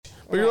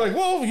But you're like,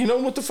 well, you know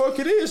what the fuck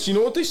it is. You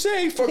know what they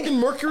say. Fucking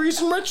Mercury's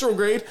in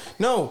retrograde.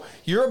 No,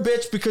 you're a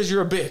bitch because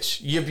you're a bitch.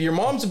 Your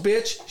mom's a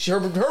bitch.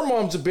 Her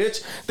mom's a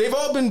bitch. They've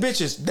all been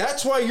bitches.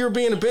 That's why you're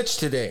being a bitch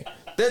today.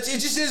 It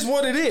just is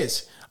what it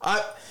is.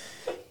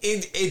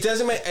 It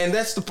doesn't matter, and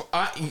that's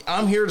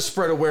I'm here to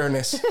spread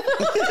awareness.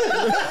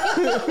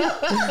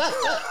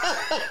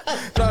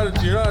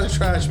 You're not a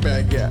trash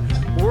bag yet.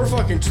 We're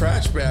fucking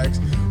trash bags.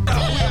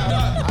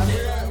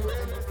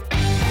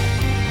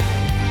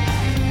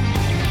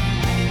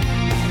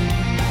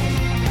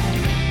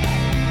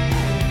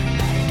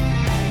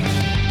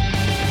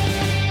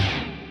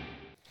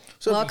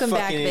 So welcome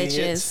back,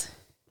 bitches.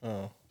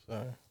 Oh,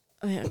 sorry.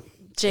 Oh, yeah.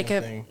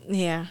 Jacob.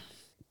 Yeah.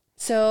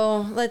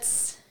 So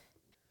let's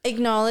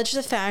acknowledge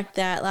the fact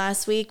that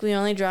last week we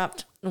only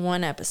dropped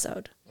one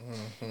episode.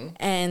 Mm-hmm.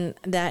 And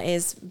that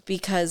is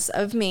because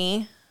of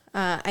me.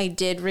 I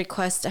did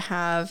request to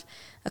have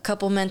a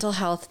couple mental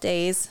health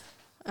days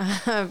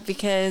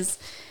because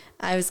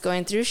I was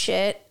going through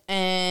shit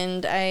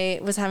and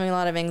I was having a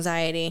lot of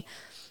anxiety.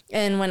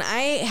 And when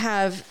I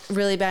have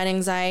really bad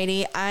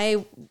anxiety,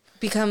 I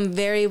become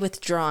very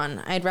withdrawn.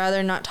 I'd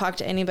rather not talk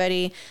to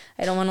anybody.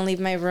 I don't want to leave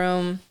my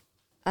room.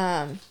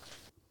 Yeah,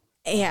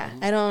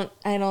 I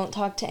don't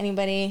talk to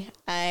anybody.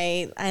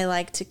 I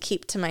like to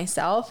keep to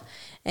myself.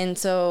 And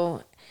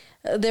so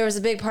there was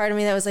a big part of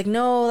me that was like,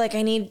 no, like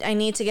I need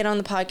to get on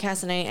the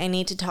podcast and I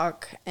need to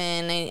talk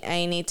and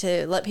I need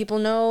to let people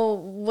know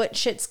what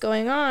shit's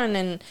going on.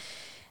 And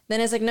then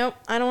it's like, nope,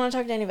 I don't want to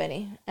talk to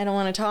anybody. I don't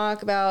want to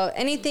talk about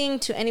anything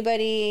to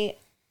anybody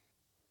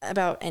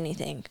about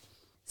anything.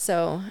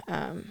 So,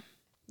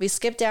 we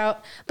skipped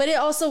out, but it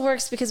also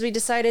works because we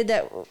decided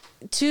that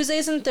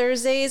Tuesdays and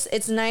Thursdays,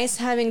 it's nice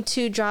having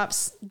 2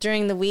 drops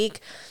during the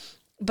week,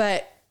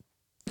 but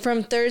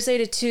from Thursday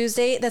to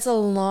Tuesday, that's a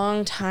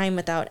long time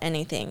without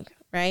anything,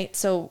 right?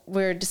 So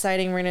we're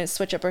deciding we're going to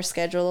switch up our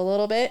schedule a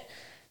little bit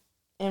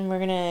and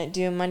we're going to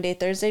do Monday,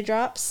 Thursday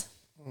drops.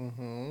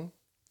 Mm-hmm.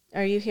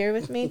 Are you here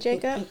with me,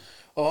 Jacob?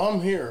 Oh,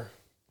 I'm here.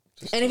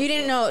 And if you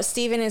didn't know,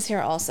 Steven is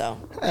here also.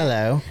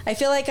 Hello. I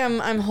feel like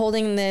I'm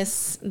holding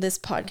this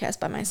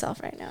podcast by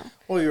myself right now.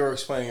 Well, you were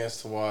explaining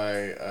as to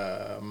why.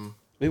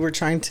 We were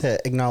trying to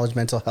acknowledge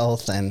mental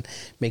health and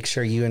make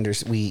sure you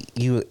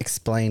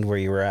explained where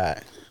you were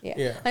at.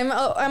 Yeah.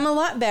 I'm a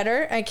lot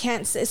better. I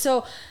can't say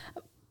so.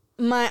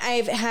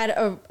 I've had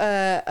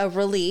a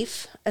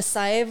relief, a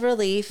sigh of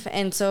relief,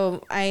 and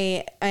so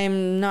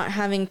I'm not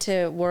having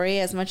to worry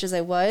as much as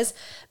I was.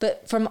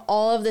 But from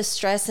all of the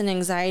stress and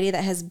anxiety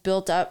that has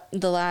built up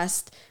the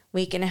last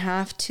week and a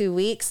half, 2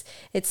 weeks,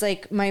 it's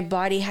like my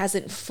body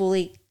hasn't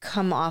fully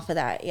come off of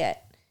that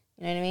yet.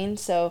 You know what I mean?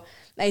 So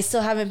I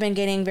still haven't been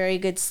getting very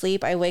good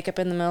sleep. I wake up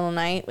in the middle of the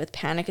night with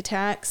panic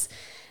attacks.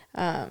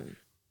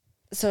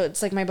 So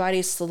it's like my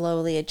body's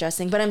slowly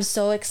adjusting. But I'm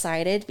so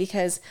excited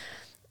because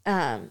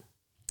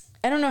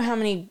I don't know how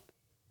many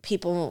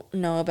people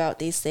know about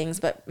these things,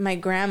 but my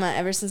grandma,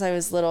 ever since I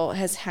was little,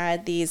 has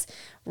had these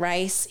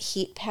rice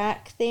heat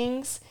pack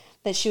things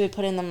that she would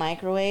put in the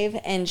microwave,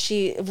 and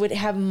she would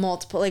have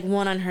multiple, like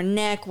one on her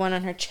neck, one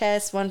on her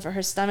chest, one for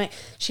her stomach.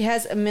 She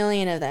has a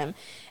million of them.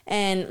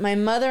 And my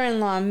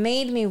mother-in-law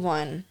made me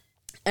one.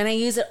 And I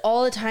use it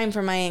all the time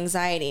for my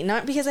anxiety.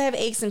 Not because I have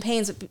aches and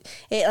pains, but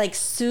it like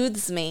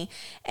soothes me.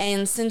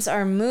 And since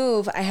our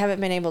move, I haven't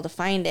been able to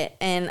find it.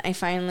 And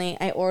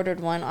I ordered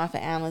one off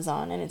of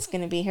Amazon and it's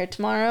going to be here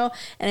tomorrow.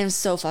 And I'm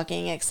so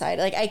fucking excited.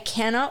 Like I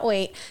cannot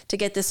wait to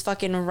get this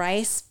fucking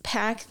rice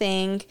pack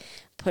thing,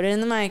 put it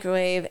in the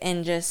microwave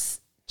and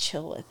just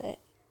chill with it.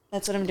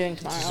 That's what I'm doing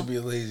tomorrow. Just to be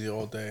lazy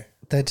all day.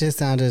 That just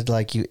sounded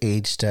like you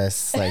aged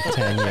us like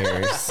 10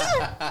 years.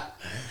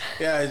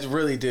 Yeah, it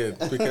really did,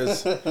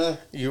 because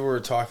you were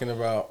talking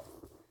about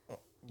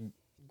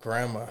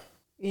grandma.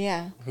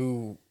 Yeah.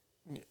 Who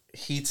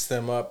heats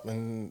them up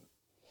and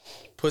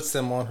puts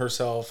them on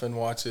herself and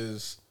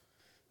watches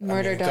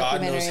murder documentaries.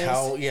 God knows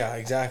how. Yeah,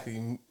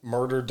 exactly.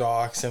 Murder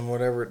docs and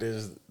whatever it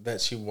is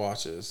that she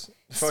watches.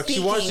 Fuck, she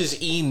watches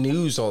E!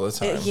 News all the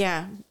time.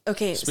 Yeah.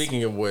 Okay.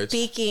 Speaking of which.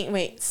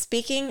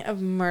 Speaking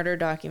of murder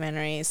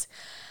documentaries,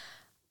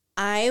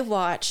 I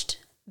watched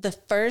the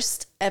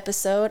first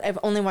episode. I've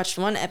only watched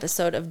one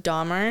episode of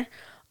Dahmer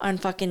on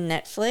fucking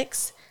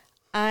Netflix.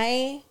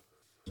 I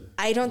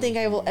don't think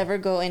I will ever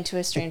go into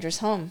a stranger's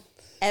home.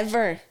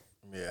 Ever.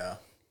 Yeah.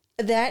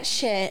 That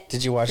shit.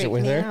 Did you watch it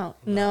with her? Out.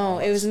 No,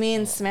 it was me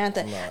and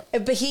Samantha.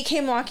 But he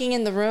came walking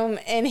in the room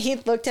and he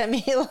looked at me.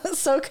 He was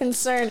so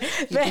concerned.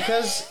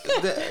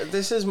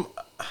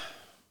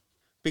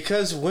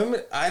 Because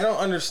women, I don't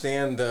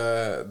understand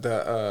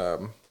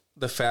the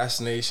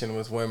fascination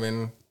with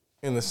women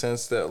in the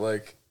sense that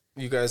like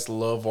you guys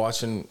love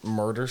watching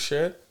murder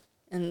shit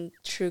and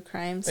true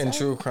crime stuff. And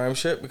true crime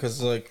shit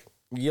because like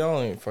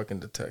y'all ain't fucking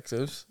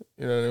detectives.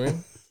 You know what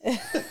I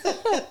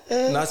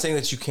mean? Not saying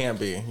that you can't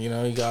be, you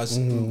know, you guys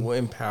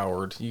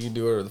empowered. You can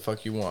do whatever the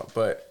fuck you want,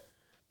 but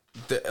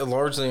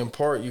largely in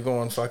part, you go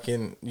on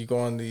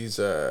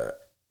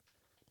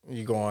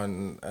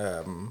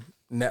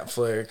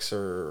Netflix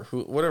or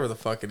whatever the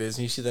fuck it is,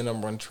 and you see the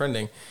number one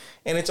trending,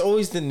 and it's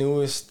always the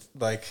newest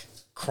like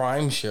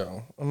crime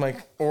show. I'm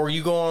like, or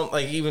you go on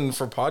like even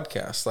for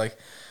podcasts, like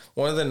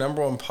one of the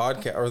number one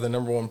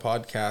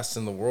podcasts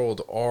in the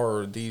world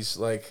are these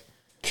like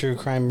true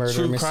crime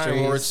murder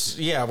mysteries.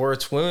 Where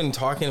it's women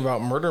talking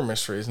about murder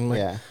mysteries. And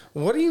like,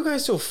 what are you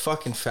guys so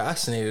fucking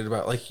fascinated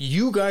about? Like,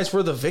 you guys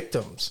were the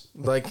victims.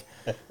 Like,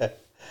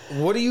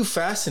 what are you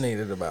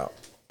fascinated about?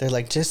 They're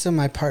like, just so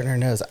my partner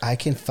knows, I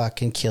can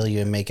fucking kill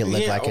you and make it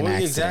look like an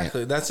accident.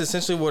 Exactly. That's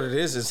essentially what it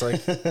is. It's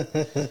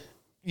like,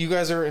 you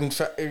guys are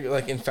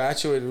like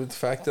infatuated with the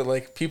fact that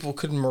like people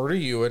could murder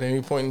you at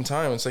any point in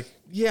time. It's like,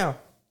 yeah,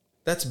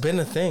 that's been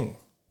a thing.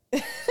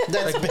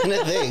 That's like, been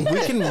a thing.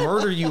 We can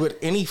murder you at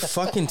any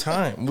fucking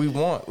time we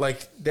want.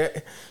 Like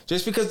that,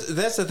 just because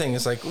that's the thing.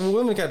 It's like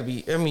women got to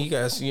be. I mean, you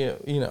guys, you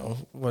know,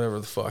 whatever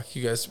the fuck,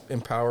 you guys,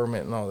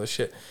 empowerment and all this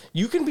shit.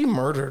 You can be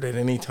murdered at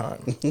any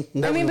time.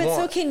 I mean, but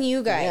so can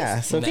you guys.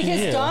 Yeah, so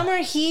because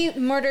Dahmer, he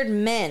murdered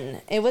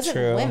men. It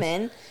wasn't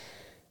women.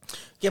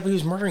 Yeah, but he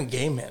was murdering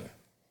gay men.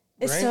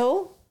 Right?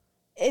 So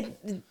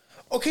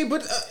okay,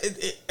 but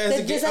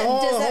does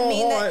that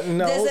mean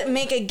that does it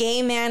make a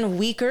gay man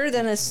weaker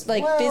than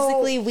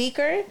physically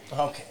weaker?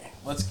 Okay,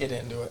 let's get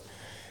into it.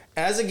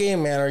 As a gay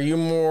man, are you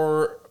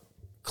more?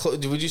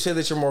 Would you say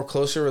that you're more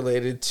closely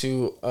related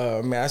to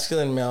a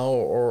masculine male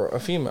or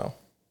a female?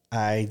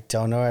 I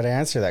don't know how to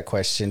answer that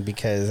question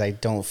because I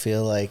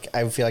feel like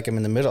I'm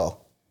in the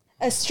middle.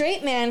 A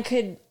straight man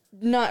could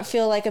not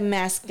feel like a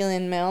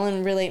masculine male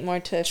and relate more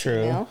to a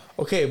female.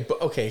 Okay,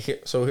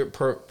 perfect.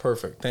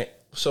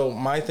 So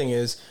my thing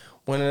is,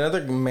 when a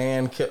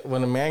man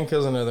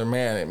kills another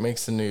man, it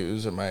makes the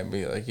news. It might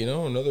be like,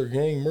 another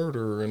gang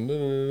murder and da,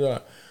 da, da, da.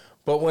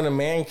 But when a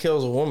man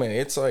kills a woman,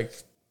 it's like,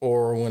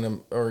 or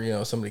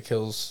somebody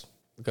kills,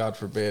 God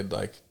forbid,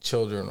 like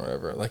children or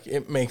whatever, like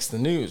it makes the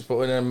news. But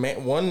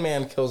when one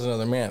man kills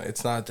another man,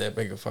 it's not that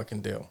big a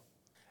fucking deal.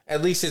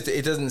 At least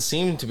it doesn't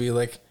seem to be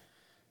like.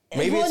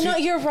 Maybe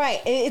you're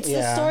right. It's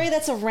the story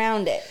that's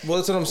around it. Well,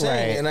 that's what I'm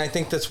saying. Right. And I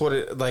think that's what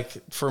it, like,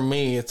 for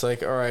me, it's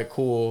like, all right,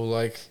 cool.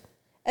 Like,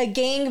 a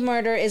gang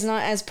murder is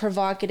not as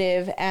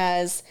provocative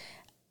as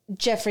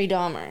Jeffrey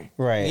Dahmer.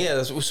 Right. Yeah.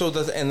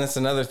 That's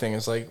another thing.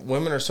 It's like,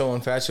 women are so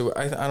infatuated.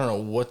 I don't know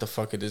what the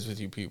fuck it is with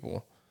you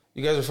people.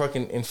 You guys are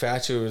fucking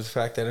infatuated with the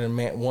fact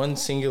that one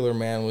singular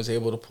man was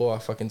able to pull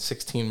off fucking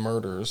 16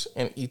 murders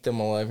and eat them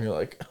alive. And you're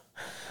like,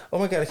 oh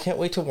my God, I can't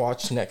wait to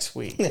watch next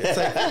week. It's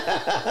like,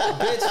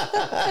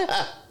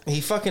 bitch, he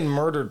fucking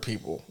murdered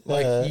people.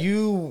 Like,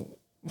 you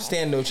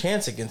stand no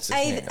chance against this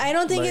man. I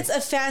don't think it's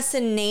a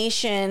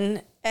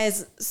fascination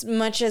as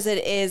much as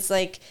it is,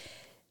 like,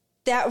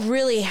 that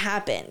really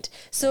happened.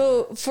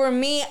 So, for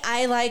me,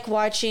 I like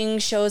watching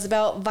shows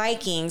about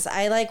Vikings.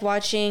 I like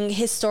watching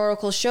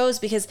historical shows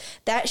because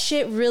that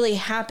shit really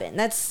happened.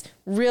 That's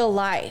real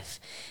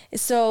life.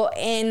 So,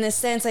 in a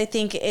sense, I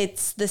think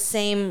it's the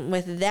same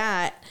with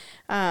that.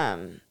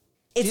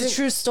 It's a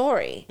true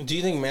story. Do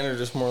you think men are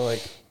just more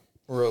like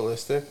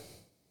realistic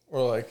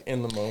or like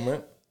in the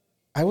moment?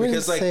 I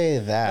wouldn't say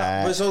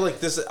that. But so like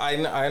this, I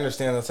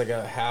understand that's like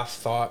a half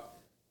thought.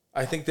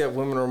 I think that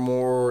women are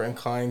more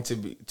inclined to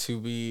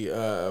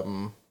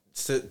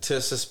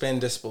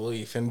suspend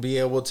disbelief and be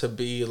able to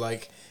be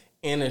like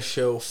in a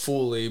show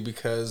fully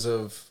because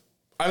of.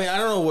 I mean, I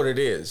don't know what it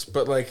is,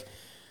 but like,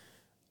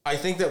 I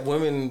think that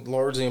women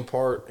largely in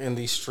part in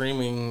these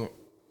streaming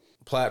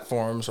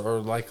platforms are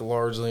like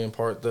largely in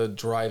part the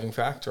driving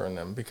factor in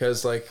them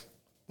because like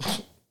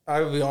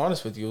I would be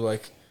honest with you,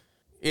 like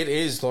it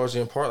is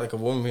largely in part like a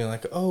woman being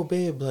like, oh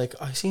babe, like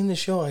I seen this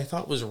show I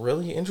thought was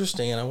really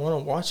interesting and I want to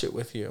watch it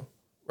with you,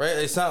 right?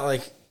 It's not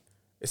like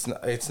a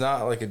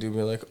dude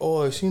being like,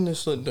 oh, I've seen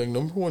this like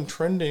number one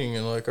trending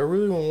and like I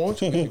really want to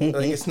watch it with you.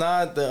 Like it's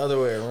not the other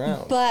way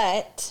around.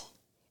 But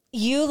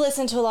you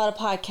listen to a lot of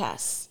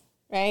podcasts,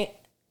 right?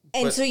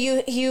 And so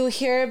you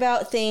hear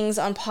about things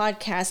on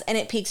podcasts and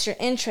it piques your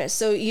interest.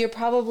 So you're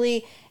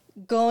probably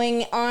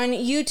going on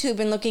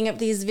YouTube and looking up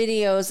these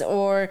videos,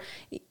 or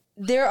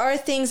there are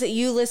things that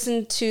you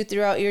listen to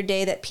throughout your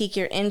day that pique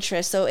your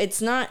interest. So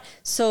it's not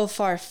so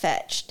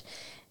far-fetched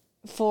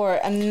for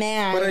a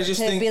man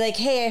to be like,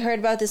 hey, I heard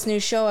about this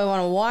new show. I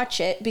want to watch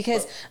it.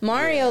 Because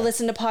Mario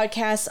listened to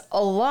podcasts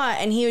a lot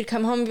and he would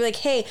come home and be like,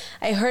 hey,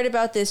 I heard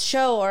about this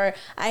show or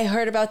I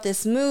heard about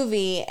this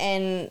movie.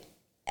 And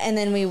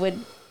then we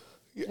would...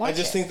 I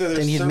just think that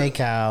then you'd make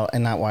out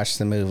and not watch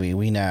the movie.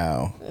 We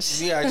know.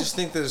 Yeah, I just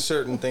think there's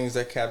certain things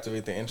that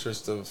captivate the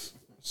interest of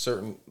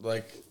certain,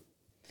 like,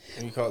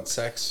 you call it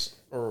sex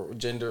or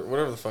gender,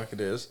 whatever the fuck it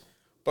is.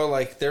 But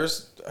like,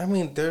 it's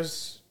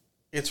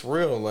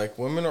real. Like,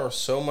 women are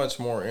so much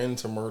more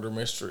into murder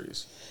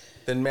mysteries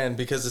than men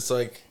because it's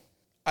like,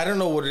 I don't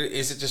know what it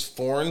is. Is it just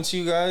foreign to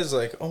you guys?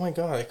 Like, oh my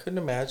God, I couldn't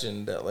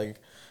imagine that like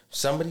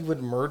somebody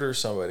would murder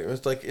somebody. It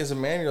was like, as a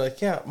man, you're like,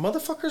 yeah,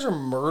 motherfuckers are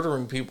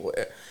murdering people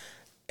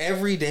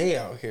every day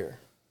out here.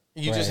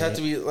 You just have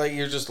to be like,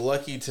 you're just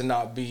lucky to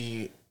not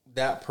be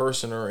that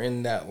person or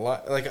in that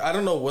life. Like, I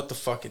don't know what the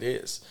fuck it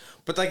is,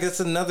 but like,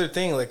 that's another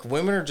thing. Like,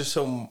 women are just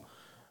so,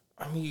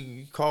 I mean,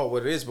 you call it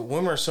what it is, but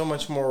women are so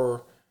much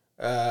more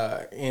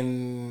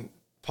in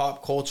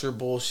pop culture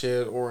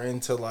bullshit or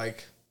into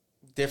like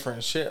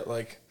different shit,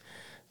 like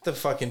the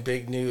fucking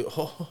big new.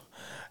 Oh,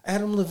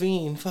 Adam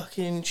Levine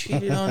fucking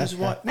cheated on his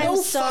wife. I'm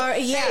sorry.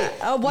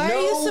 Yeah. Why are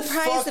you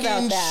surprised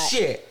about that?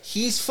 Shit.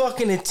 He's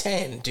fucking a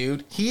 10,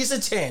 dude. He's a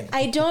 10.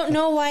 I don't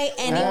know why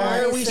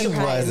anyone is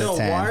surprised. No,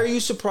 why are you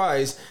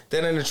surprised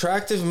that an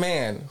attractive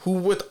man who,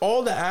 with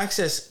all the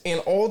access and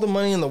all the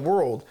money in the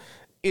world,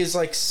 is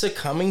like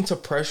succumbing to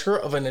pressure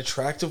of an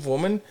attractive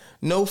woman?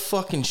 No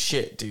fucking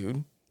shit,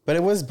 dude. But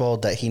it was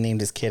bold that he named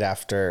his kid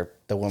after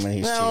the woman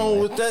he's cheating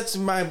with. That's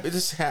my...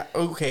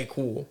 okay,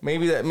 cool.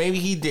 Maybe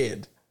he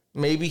did.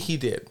 Maybe he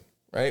did,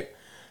 right?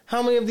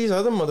 How many of these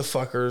other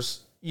motherfuckers,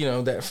 you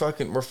know, that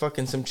fucking were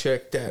fucking some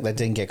chick that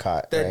didn't get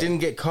caught. Didn't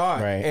get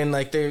caught. Right. And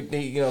like they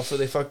you know, so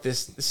they fucked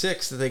this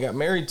 6 that they got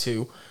married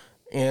to,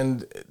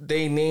 and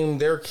they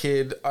named their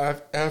kid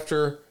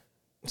after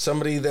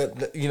somebody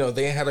that, you know,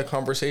 they had a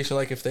conversation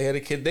like if they had a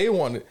kid they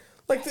wanted.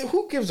 Like,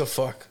 who gives a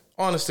fuck?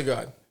 Honest to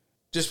God.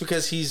 Just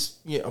because he's,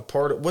 you know, a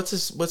part of... What's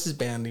his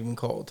band even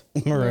called?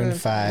 Maroon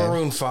 5.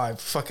 Maroon 5.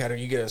 Fuck out of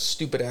here. You get a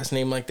stupid ass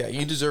name like that.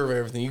 You deserve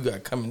everything you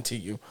got coming to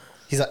you.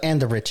 And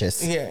the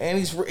richest. Yeah, and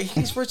he's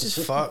rich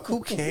as fuck.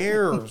 Who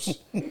cares?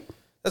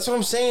 That's what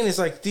I'm saying. Is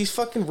like these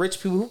fucking rich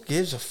people. Who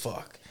gives a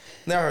fuck?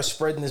 Now are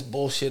spreading this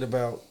bullshit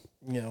about,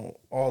 you know,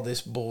 all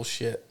this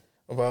bullshit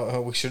about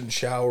how we shouldn't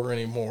shower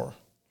anymore.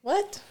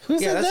 What? Who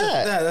said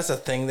that? That's a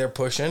thing they're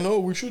pushing. Oh,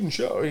 we shouldn't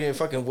shower. Yeah,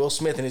 fucking Will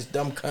Smith and his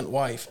dumb cunt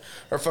wife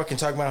are fucking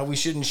talking about how we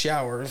shouldn't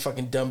shower.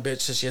 Fucking dumb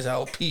bitch says she has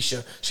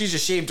alopecia. She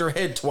just shaved her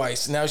head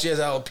twice. Now she has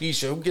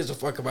alopecia. Who gives a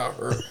fuck about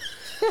her?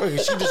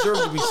 She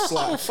deserves to be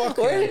slapped. Fuck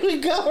Where them. did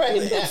we go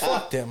right now?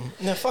 Fuck them.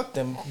 No, fuck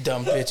them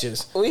dumb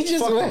bitches. We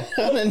just fuck went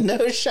on a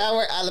no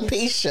shower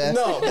alopecia.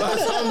 No,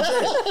 that's what I'm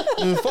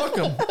saying. Fuck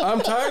them.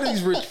 I'm tired of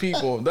these rich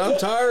people. I'm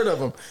tired of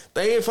them.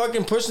 They ain't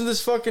fucking pushing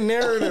this fucking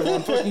narrative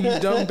on fucking you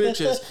dumb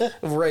bitches.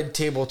 Red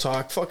table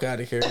talk. Fuck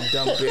out of here, you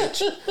dumb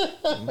bitch.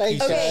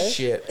 Piece of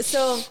shit.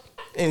 So...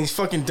 And these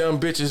fucking dumb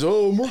bitches,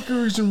 oh,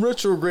 Mercury's in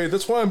retrograde.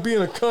 That's why I'm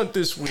being a cunt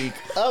this week.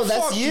 Oh,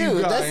 that's Fuck you.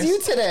 guys. That's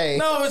you today.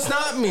 No, it's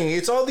not me.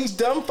 It's all these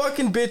dumb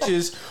fucking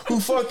bitches who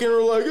fucking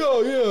are like,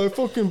 oh, yeah, I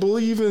fucking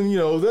believe in, you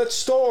know, that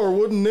star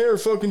wasn't there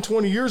fucking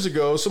 20 years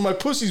ago, so my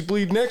pussy's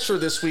bleeding extra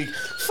this week.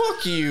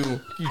 Fuck you,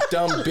 you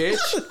dumb bitch.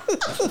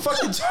 I'm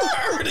fucking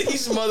tired of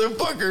these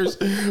motherfuckers.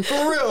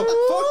 For real.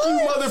 Fuck you,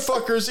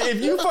 motherfuckers.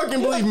 If you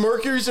fucking believe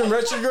Mercury's in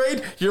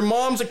retrograde, your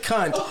mom's a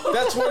cunt.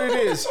 That's what it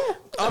is.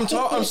 I'm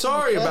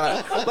sorry about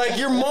it. Like,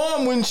 your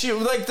mom, when she,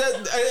 like,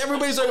 that,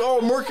 everybody's like,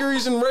 oh,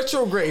 Mercury's in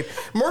retrograde.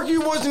 Mercury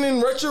wasn't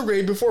in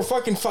retrograde before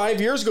fucking 5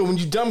 years ago when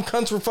you dumb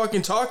cunts were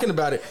fucking talking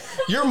about it.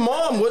 Your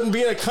mom wouldn't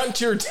be a cunt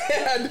to your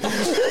dad.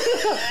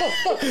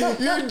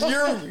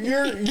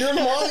 your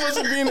mom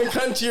wasn't being a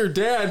cunt to your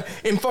dad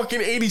in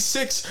fucking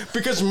 86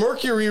 because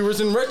Mercury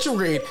was in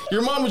retrograde.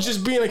 Your mom was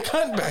just being a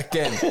cunt back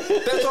then.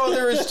 That's all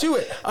there is to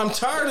it. I'm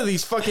tired of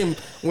these fucking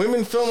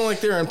women feeling like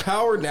they're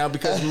empowered now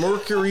because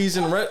Mercury's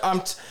in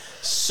I'm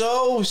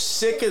so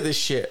sick of this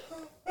shit.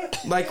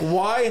 Like,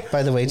 why?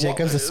 By the way,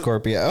 Jacob's a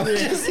Scorpio.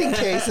 Just in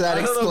case that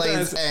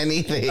explains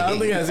anything. I don't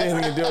think it has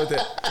anything to do with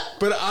it.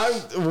 But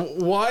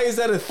why is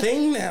that a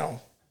thing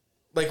now?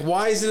 Like,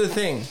 why is it a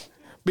thing?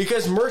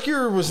 Because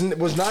Mercury was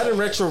not in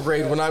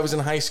retrograde when I was in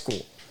high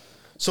school.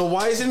 So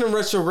why is it in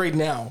retrograde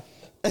now?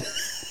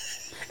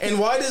 And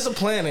why does a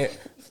planet,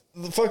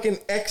 the fucking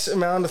X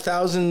amount of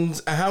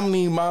thousands, how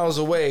many miles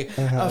away,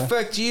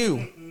 affect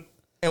you?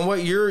 And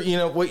what you're, you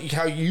know,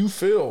 how you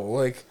feel.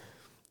 Like,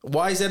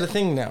 why is that a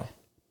thing now?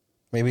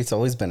 Maybe it's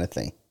always been a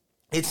thing.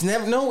 It's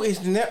never, no,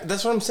 it's never,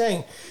 that's what I'm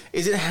saying.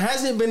 Is it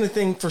hasn't been a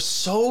thing for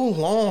so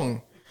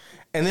long.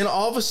 And then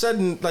all of a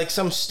sudden, like,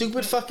 some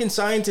stupid fucking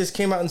scientist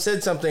came out and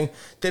said something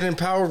that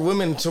empowered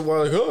women to,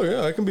 like, oh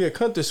yeah, I can be a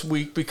cunt this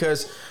week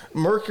because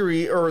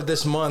Mercury, or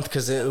this month,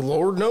 because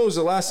Lord knows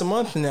it lasts a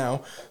month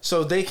now.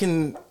 So they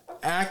can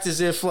act as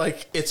if,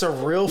 like, it's a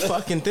real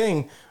fucking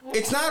thing.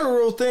 It's not a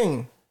real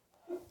thing.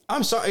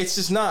 I'm sorry, it's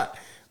just not.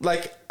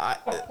 Like, I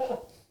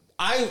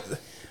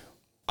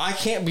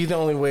can't be the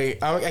only way.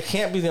 I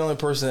can't be the only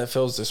person that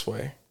feels this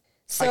way.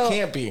 So, I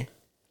can't be.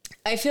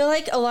 I feel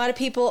like a lot of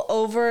people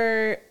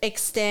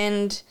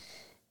overextend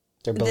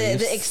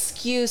the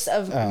excuse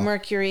of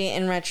Mercury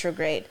in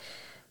retrograde.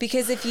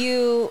 Because if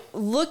you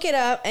look it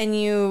up and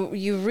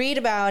you read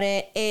about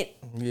it,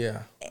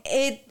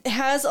 it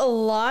has a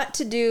lot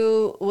to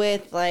do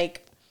with,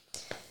 like,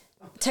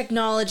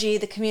 technology,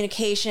 the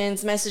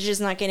communications,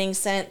 messages not getting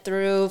sent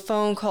through,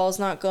 phone calls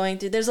not going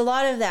through. There's a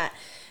lot of that.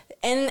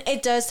 And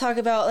it does talk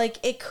about, like,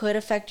 it could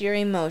affect your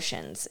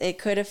emotions. It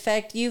could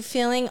affect you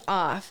feeling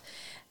off.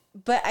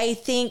 But I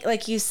think,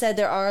 like you said,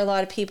 there are a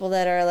lot of people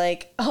that are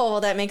like, oh,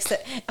 well, that makes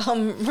it.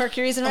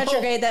 Mercury's in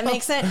retrograde. That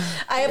makes sense.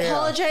 I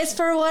apologize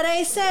for what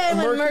I said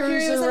when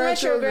Mercury was in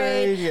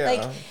retrograde. Yeah,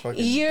 like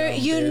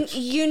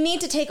you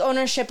need to take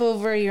ownership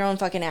over your own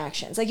fucking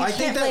actions. Like you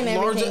can't blame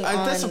everything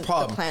on that's the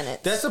problem. The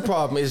planet. That's the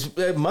problem. Is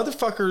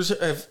motherfuckers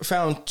have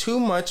found too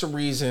much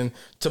reason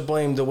to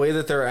blame the way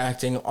that they're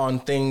acting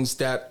on things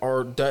that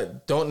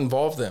don't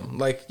involve them.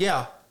 Like,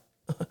 yeah.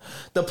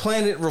 The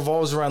planet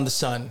revolves around the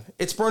sun.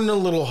 It's burning a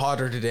little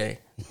hotter today,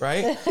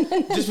 right?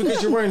 Just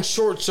because you're wearing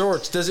short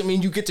shorts doesn't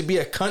mean you get to be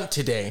a cunt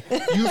today.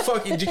 You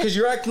fucking, because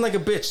you're acting like a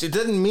bitch. It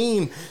doesn't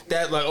mean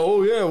that like,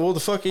 oh yeah, well the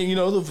fucking, you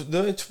know,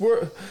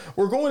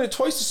 we're going at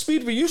twice the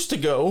speed we used to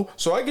go,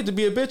 so I get to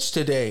be a bitch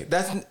today.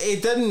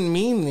 It doesn't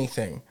mean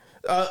anything.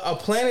 A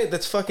planet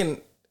that's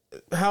fucking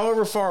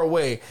however far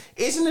away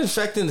isn't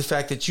affecting the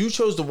fact that you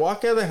chose to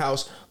walk out of the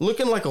house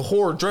looking like a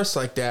whore dressed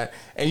like that,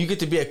 and you get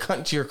to be a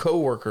cunt to your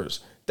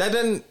coworkers.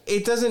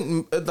 It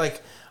doesn't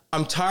like,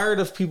 I'm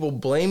tired of people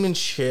blaming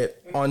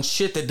shit on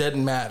shit that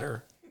doesn't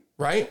matter,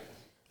 right?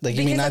 Like,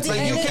 you mean not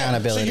taking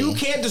accountability. So you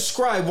can't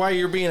describe why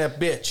you're being a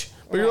bitch.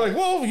 But you're like,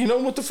 well, you know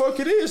what the fuck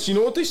it is. You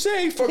know what they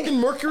say. Fucking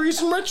Mercury's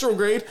in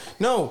retrograde.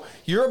 No,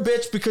 you're a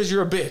bitch because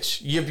you're a bitch.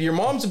 Your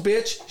mom's a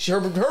bitch.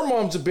 Her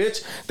mom's a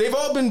bitch. They've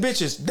all been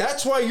bitches.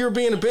 That's why you're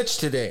being a bitch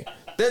today.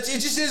 It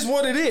just is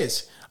what it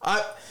is.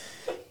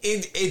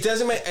 It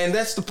doesn't matter, and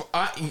that's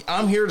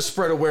I'm here to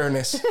spread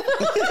awareness.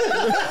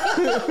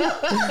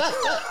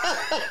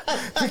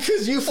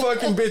 Because you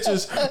fucking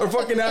bitches are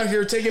fucking out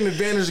here taking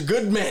advantage of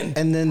good men.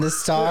 And then the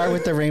star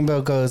with the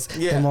rainbow goes,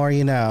 the more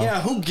you know.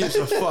 Yeah, who gives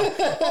a fuck?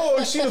 Oh,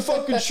 I seen a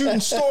fucking shooting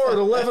star at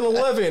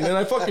 11:11 and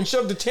I fucking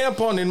shoved a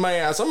tampon in my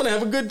ass. I'm gonna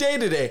have a good day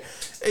today.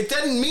 It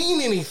doesn't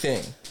mean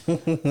anything.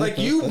 Like,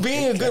 you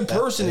being a good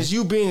person is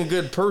you being a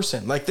good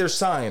person. Like, there's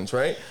signs,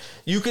 right?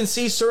 You can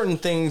see certain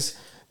things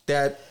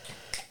that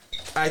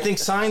I think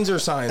signs are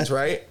signs,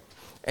 right?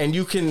 And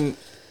you can,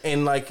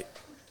 and like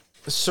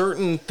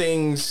certain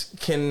things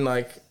can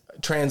like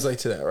translate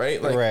to that,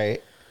 right? Like,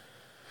 right.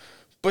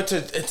 But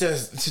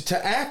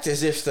to act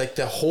as if like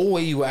the whole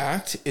way you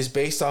act is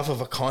based off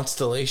of a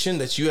constellation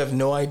that you have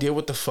no idea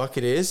what the fuck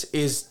it is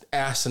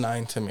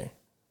asinine to me.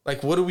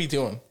 Like, what are we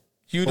doing?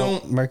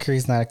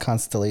 Mercury's not a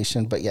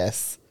constellation, but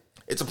yes.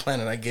 It's a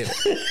planet, I get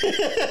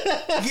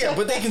it. Yeah,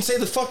 but they can say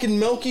the fucking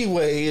Milky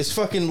Way is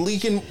fucking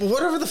leaking,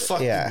 whatever the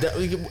fuck. Yeah.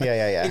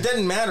 It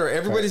doesn't matter.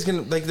 Everybody's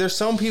going to, like, there's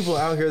some people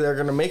out here that are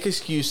going to make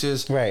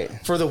excuses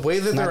for the way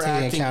that they're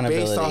acting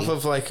based off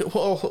of, like,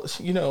 well,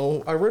 you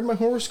know, I read my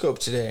horoscope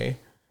today,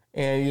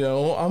 and, you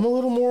know, I'm a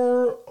little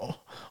more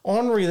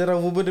ornery than I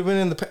would have been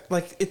in the past.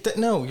 Like,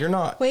 no, you're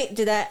not. Wait,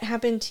 did that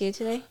happen to you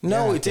today?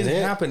 No, it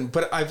didn't happen,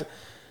 but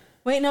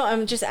Wait, no,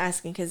 I'm just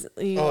asking because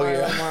you are a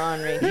little more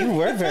ornery. You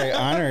were very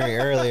ornery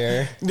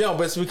earlier. No,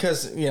 but it's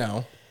because, you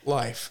know,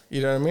 life.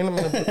 You know what I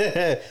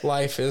mean?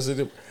 Life is...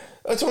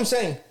 That's what I'm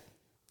saying.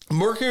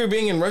 Mercury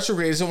being in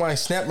retrograde isn't why I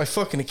snapped my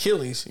fucking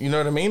Achilles. You know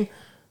what I mean?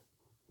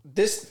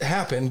 This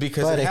happened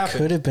because it happened. But it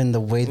could have been the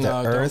way the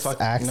Earth's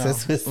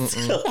axis was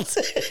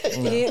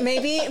tilted.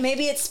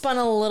 Maybe it spun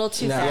a little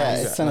too fast. Yeah,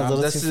 it spun a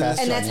little too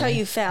fast. And that's how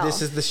you fell.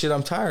 This is the shit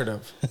I'm tired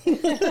of.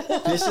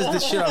 This is the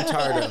shit I'm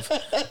tired of.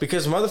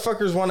 Because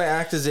motherfuckers want to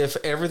act as if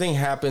everything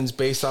happens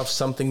based off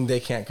something they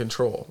can't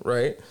control,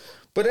 right?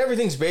 But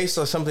everything's based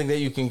on something that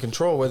you can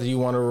control, whether you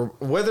want to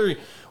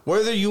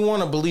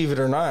believe it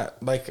or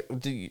not. Like,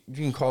 you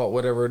can call it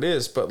whatever it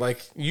is, but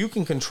like, you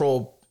can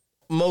control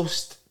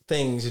most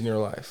things in your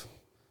life,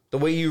 the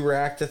way you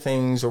react to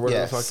things or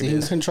whatever the fuck it is. You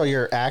can control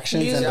your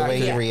actions and the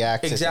way you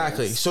react to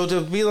things. So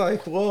to be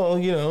like, well,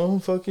 you know,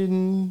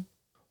 fucking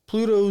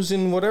Pluto's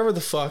in whatever the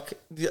fuck,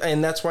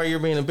 and that's why you're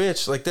being a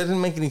bitch, like, that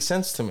doesn't make any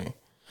sense to me.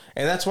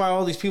 And that's why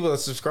all these people that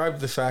subscribe to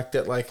the fact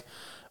that, like,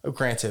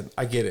 granted,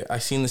 I get it, I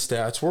seen the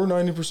stats, we're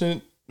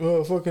 90%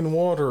 fucking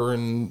water,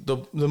 and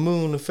the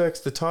moon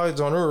affects the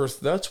tides on Earth.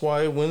 That's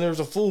why when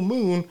there's a full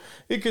moon,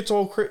 it gets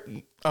all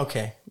crazy.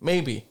 Okay,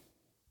 maybe.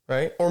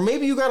 Right? Or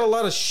maybe you got a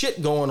lot of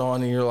shit going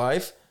on in your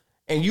life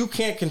and you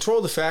can't control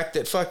the fact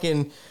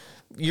that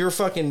your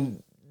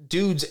fucking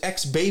dude's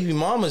ex-baby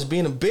mama's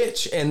being a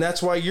bitch, and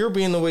that's why you're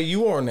being the way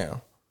you are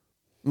now.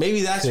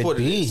 Maybe that's what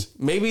it is.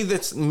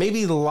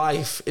 Maybe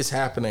life is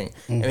happening.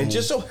 And it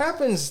just so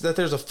happens that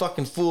there's a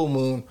fucking full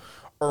moon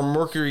or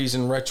Mercury's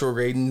in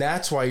retrograde, and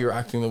that's why you're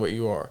acting the way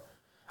you are.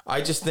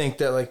 I just think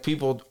that, like,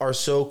 people are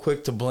so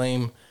quick to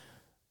blame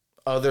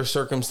other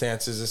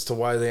circumstances as to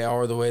why they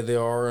are the way they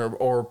are,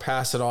 or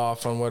pass it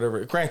off on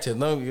whatever. Granted,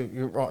 no,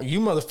 you're wrong. You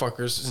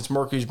motherfuckers, since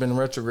Mercury's been in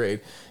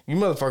retrograde, you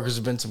motherfuckers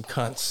have been some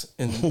cunts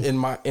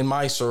in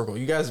my circle.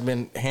 You guys have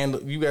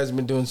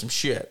been doing some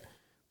shit,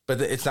 but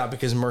it's not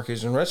because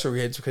Mercury's in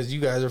retrograde. It's because you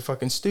guys are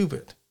fucking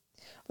stupid.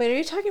 Wait, are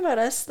you talking about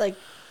us, like,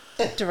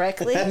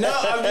 directly? No,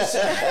 I'm just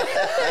saying.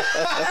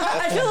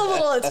 I feel a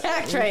little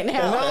attacked right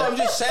now. No,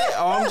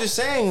 I'm just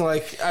saying,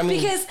 like, I mean,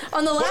 because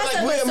on the last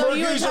episode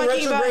you were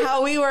talking about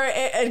how we were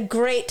a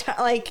great time,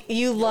 like,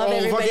 you love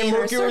everybody. Fucking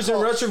Mercury's in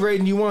retrograde,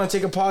 and you want to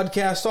take a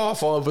podcast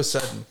off all of a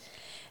sudden.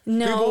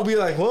 No. People will be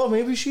like, well,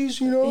 maybe she's,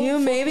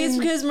 maybe it's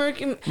because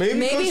Mercury.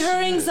 Maybe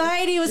her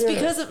anxiety was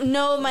because of.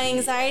 No, my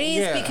anxiety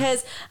is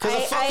because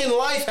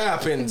life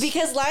happens.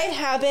 Because life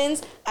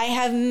happens. I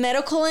have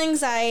medical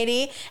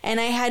anxiety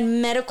and I had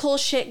medical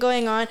shit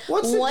going on.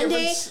 What's the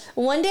difference?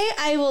 One day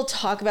I will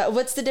talk about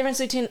what's the difference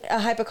between a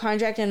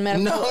hypochondriac and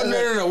medical.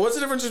 No. What's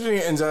the difference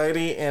between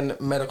anxiety and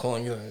medical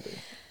anxiety?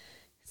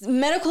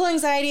 Medical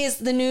anxiety is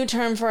the new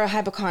term for a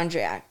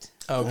hypochondriac.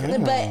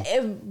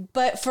 Okay.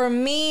 But for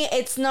me,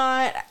 it's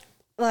not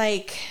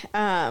like.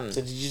 So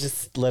did you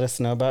just let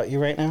us know about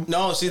you right now?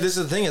 No, see, this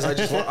is the thing is I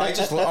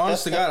just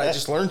honest to God, I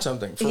just learned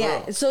something. For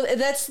real. So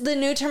that's the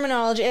new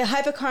terminology. A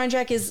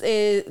hypochondriac is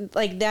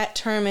like that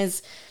term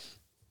is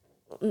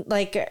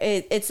like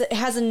it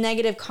has a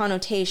negative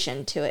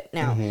connotation to it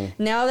now.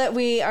 Mm-hmm. Now that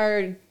we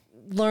are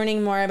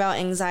learning more about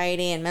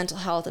anxiety and mental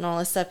health and all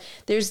this stuff,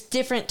 there's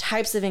different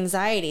types of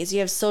anxieties. You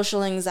have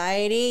social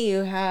anxiety, you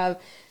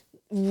have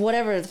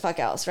whatever the fuck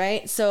else,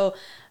 right? So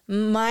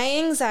my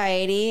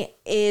anxiety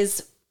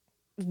is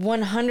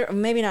 100,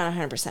 maybe not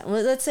 100%.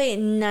 Let's say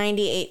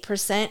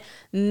 98%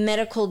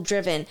 medical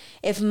driven.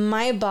 If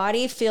my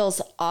body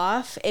feels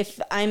off, if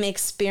I'm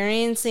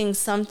experiencing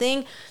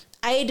something,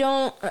 I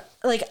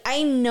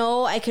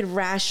know I could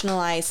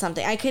rationalize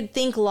something. I could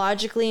think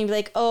logically and be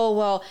like, oh,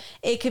 well,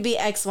 it could be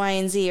X, Y,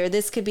 and Z, or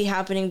this could be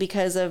happening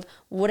because of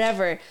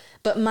whatever.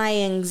 But my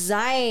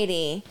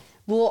anxiety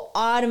will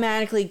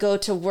automatically go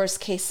to worst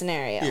case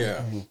scenario.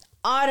 Yeah.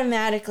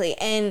 Automatically.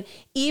 And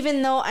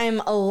even though I'm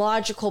a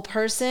logical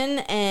person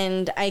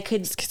and I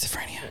could...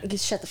 Schizophrenia.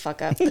 Shut the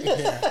fuck up.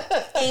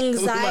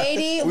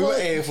 Anxiety...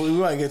 we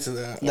might get to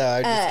that. No,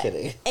 I'm just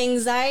kidding.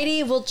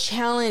 Anxiety will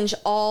challenge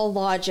all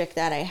logic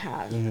that I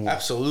have. Mm-hmm.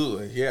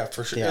 Absolutely. Yeah,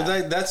 for sure.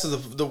 Yeah. That's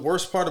the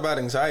worst part about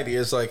anxiety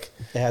is like...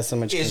 It has so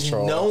much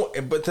control.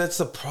 But that's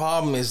the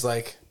problem is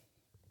like...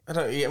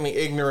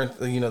 ignorant,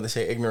 they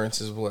say ignorance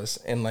is bliss.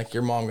 And like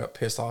your mom got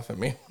pissed off at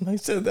me when I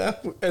said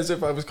that as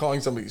if I was calling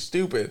somebody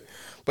stupid.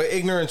 But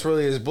ignorance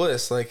really is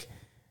bliss. Like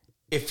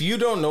if you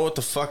don't know what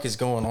the fuck is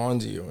going on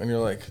to you and you're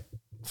like,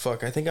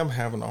 fuck, I think I'm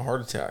having a heart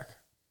attack.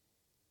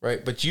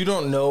 Right. But you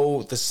don't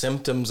know the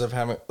symptoms of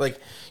having, like,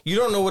 you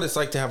don't know what it's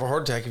like to have a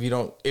heart attack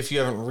if you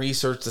haven't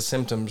researched the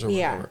symptoms or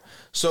whatever.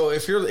 So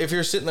if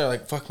you're sitting there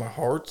like, fuck,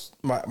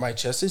 my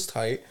chest is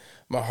tight.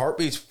 My heart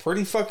beats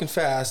pretty fucking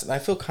fast, and I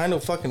feel kind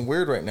of fucking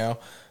weird right now.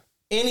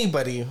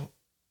 Anybody,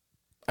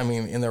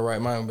 in their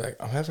right mind would be like,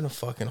 I'm having a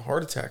fucking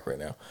heart attack right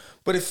now.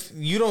 But if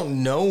you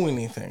don't know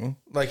anything,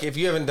 like if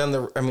you haven't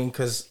done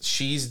because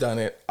she's done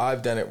it,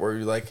 I've done it, where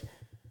you're like,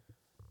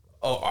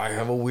 oh, I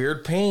have a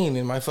weird pain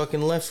in my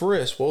fucking left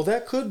wrist. Well,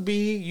 that could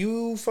be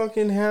you're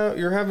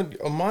having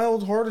a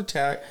mild heart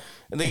attack.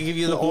 And they give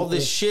you all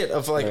this shit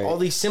of like all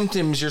these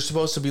symptoms you're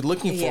supposed to be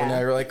looking for. Now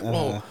you're like,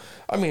 well,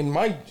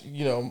 my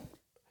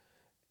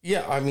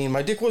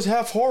dick was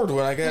half hard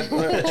when I got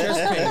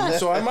chest pain.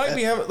 So I might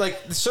be having like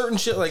certain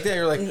shit like that.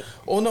 You're like,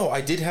 oh no,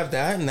 I did have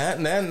that and that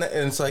and that.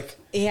 And it's like,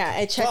 yeah,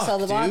 it checks all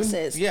the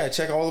boxes. Yeah,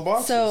 check all the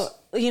boxes. So,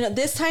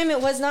 this time it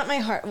was not my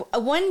heart.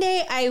 One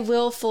day I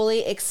will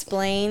fully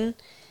explain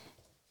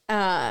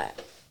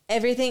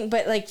everything.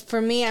 But like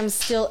for me,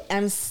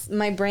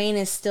 my brain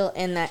is still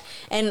in that.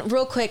 And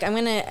real quick, I'm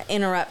going to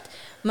interrupt.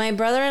 My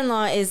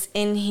brother-in-law is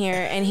in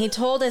here, and he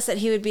told us that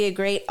he would be a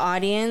great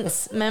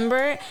audience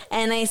member.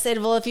 And I said,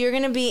 well, if you're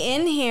going to be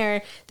in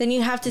here, then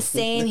you have to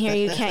stay in here.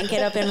 You can't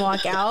get up and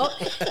walk out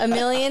a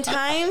million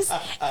times.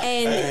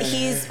 And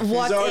he's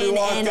walked in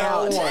and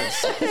out.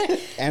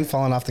 And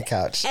fallen off the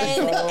couch.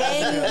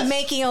 And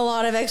making a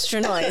lot of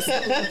extra noise.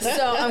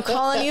 So I'm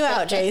calling you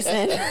out,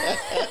 Jason.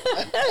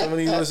 So when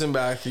you listen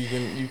back, you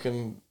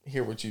can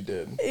hear what you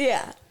did.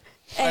 Yeah.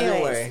 Anyways.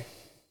 Either way,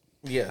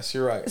 yes,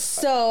 you're right.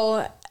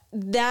 So...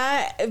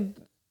 that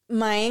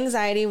my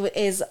anxiety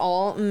is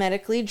all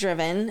medically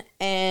driven,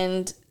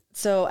 and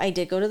so I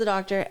did go to the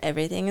doctor.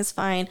 Everything is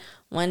fine.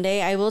 One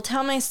day I will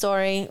tell my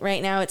story.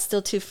 Right now it's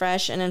still too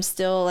fresh, and I'm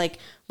still like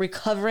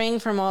recovering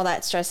from all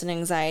that stress and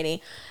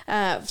anxiety.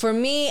 For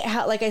me,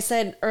 like I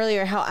said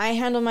earlier, how I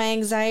handle my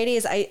anxiety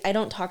is I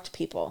don't talk to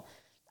people.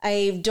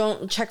 I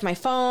don't check my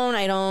phone.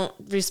 I don't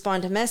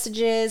respond to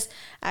messages.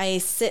 I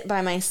sit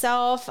by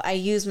myself. I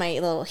use my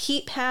little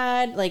heat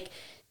pad.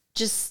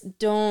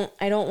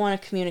 I don't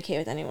want to communicate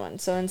with anyone.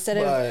 So instead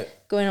of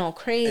going all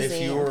crazy,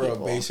 if you were a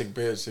basic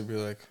bitch, they'd be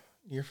like,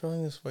 "You're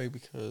feeling this way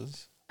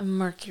because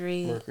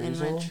Mercury's in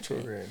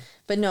retrograde."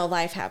 But no,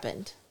 life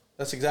happened.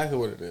 That's exactly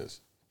what it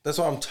is. That's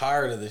why I'm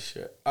tired of this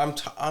shit.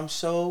 I'm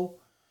so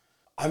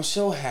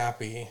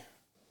happy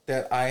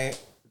that I've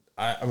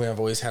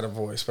always had a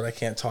voice, but I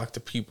can't talk to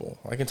people.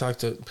 I can talk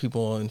to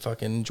people in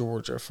fucking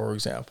Georgia, for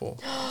example.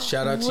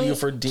 Shout out to you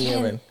for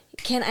DMing.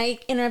 Can I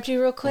interrupt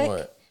you real quick?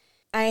 What?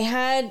 I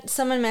had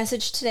someone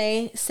message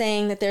today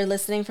saying that they're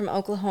listening from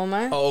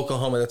Oklahoma. Oh,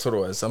 Oklahoma, that's what it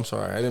was. I'm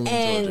sorry. I didn't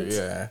mean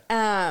Georgia.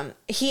 Yeah.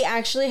 He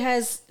actually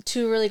has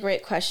 2 really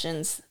great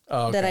questions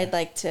that I'd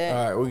like to...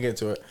 All right, we'll get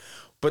to it.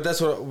 But that's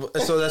what... Hold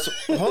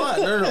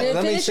on. No.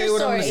 Let me say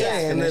what I'm going to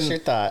say. And then your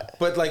thought.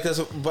 But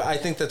I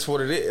think that's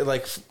what it is.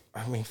 Like,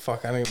 I mean,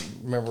 fuck, I don't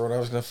even remember what I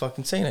was gonna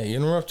fucking say now. You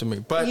interrupted me,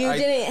 but you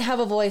didn't have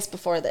a voice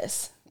before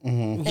this.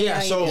 Mm-hmm. Yeah,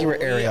 so you were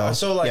Ariel. Yeah,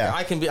 so like yeah.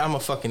 I'm a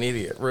fucking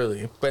idiot,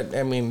 really. But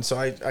I mean, so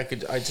I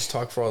just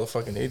talk for all the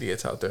fucking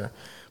idiots out there.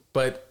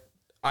 But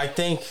I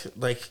think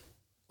like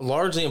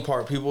largely in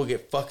part, people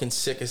get fucking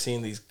sick of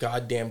seeing these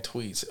goddamn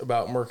tweets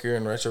about Mercury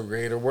and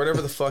retrograde or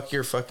whatever the fuck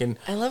your fucking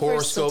I love horoscope.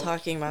 we're still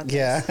talking about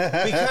this.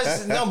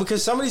 Yeah.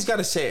 because somebody's got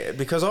to say it,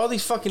 because all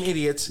these fucking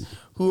idiots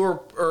who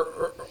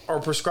are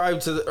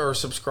prescribed to or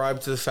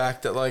subscribed to the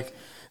fact that like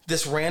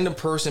this random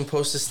person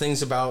posts these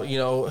things about, you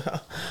know,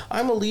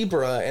 I'm a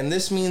Libra and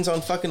this means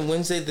on fucking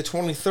Wednesday the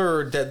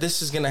 23rd that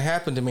this is going to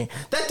happen to me.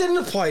 That didn't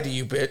apply to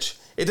you, bitch.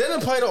 It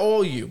doesn't apply to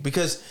all you,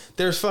 because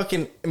there's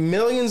fucking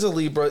millions of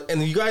Libra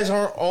and you guys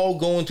aren't all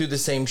going through the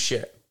same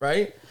shit,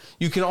 right?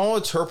 You can all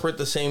interpret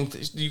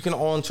you can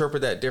all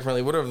interpret that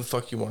differently, whatever the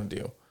fuck you want to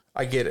do.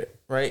 I get it,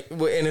 right?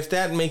 And if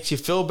that makes you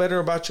feel better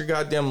about your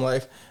goddamn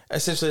life,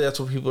 essentially that's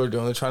what people are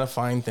doing. They're trying to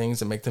find things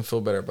that make them feel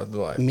better about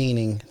their life.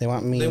 Meaning. They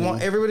want meaning.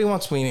 Everybody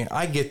wants meaning.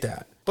 I get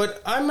that. But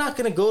I'm not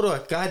going to go to a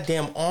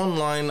goddamn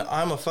online,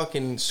 I'm a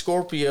fucking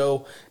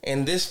Scorpio,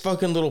 and this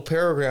fucking little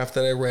paragraph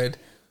that I read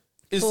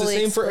is Fully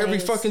the same for every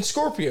explains. fucking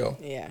Scorpio.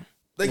 Yeah.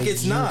 Like,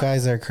 it's you not. You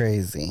guys are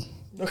crazy.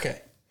 Okay.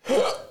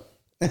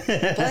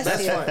 Bless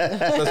That's you. fine.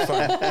 That's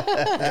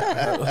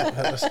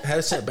fine. Had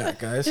a setback,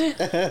 guys.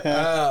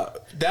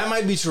 That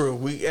might be true.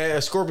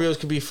 Scorpios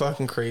can be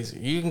fucking crazy.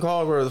 You can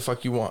call it whatever the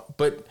fuck you want.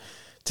 But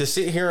to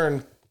sit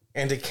here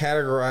and to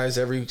categorize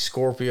every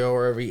Scorpio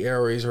or every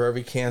Aries or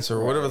every Cancer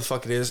or whatever the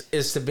fuck it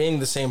is to being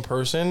the same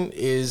person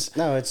is...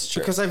 No, it's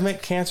true. Because I've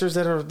met Cancers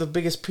that are the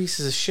biggest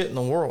pieces of shit in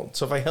the world.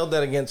 So if I held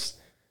that against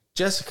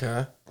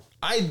Jessica,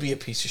 I'd be a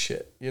piece of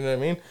shit. You know what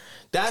I mean?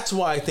 That's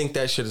why I think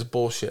that shit is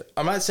bullshit.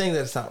 I'm not saying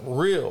that it's not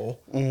real.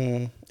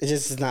 It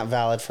just is not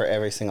valid for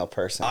every single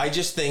person. I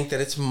just think that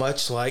it's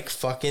much like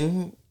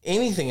fucking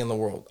anything in the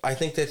world. I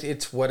think that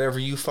it's whatever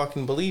you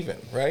fucking believe in,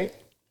 right?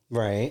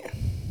 Right.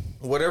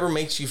 Whatever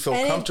makes you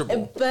feel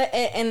comfortable.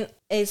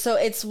 So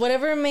it's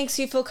whatever makes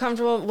you feel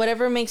comfortable,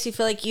 whatever makes you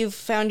feel like you've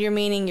found your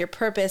meaning, your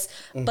purpose.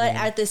 But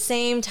at the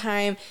same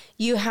time,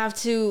 you have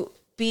to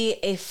be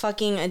a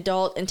fucking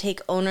adult and take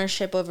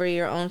ownership over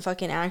your own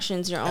fucking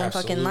actions, your own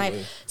fucking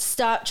life.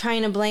 Stop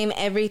trying to blame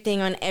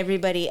everything on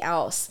everybody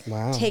else.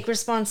 Wow. Take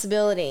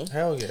responsibility.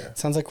 Hell yeah.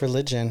 Sounds like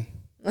religion.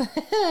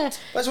 That's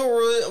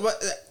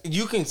what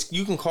you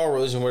can call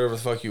religion whatever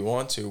the fuck you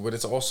want to, but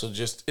it's also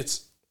just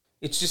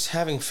it's just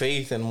having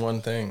faith in one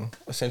thing,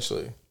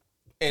 essentially.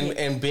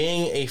 And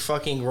being a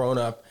fucking grown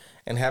up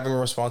and having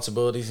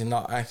responsibilities and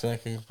not acting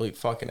like a complete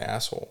fucking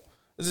asshole.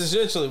 It's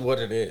essentially what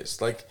it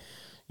is. Like,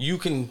 you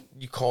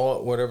call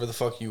it whatever the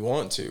fuck you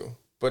want to,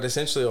 but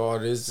essentially all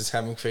it is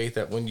having faith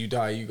that when you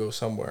die, you go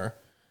somewhere.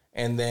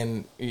 And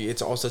then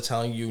it's also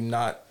telling you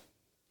not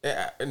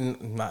how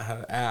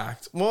to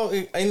act. Well,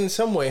 in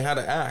some way, how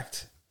to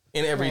act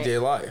in everyday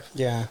life.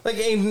 Yeah. Like,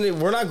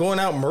 we're not going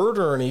out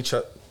murdering each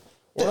other.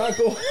 We're not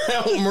going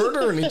out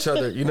murdering each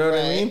other. You know what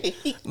I mean?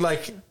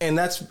 Like, and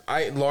that's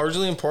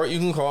largely in part, you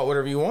can call it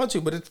whatever you want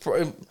to, but it's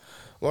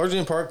largely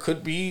in part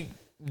could be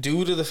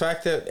due to the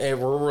fact that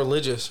we're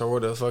religious or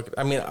what the fuck.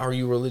 I mean, are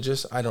you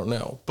religious? I don't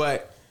know.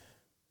 But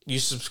you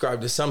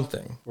subscribe to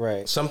something.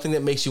 Right. Something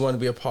that makes you want to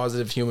be a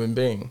positive human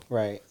being.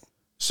 Right.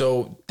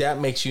 So that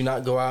makes you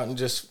not go out and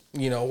just,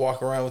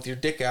 walk around with your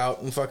dick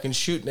out and fucking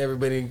shooting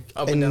everybody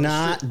up and down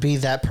the street. Be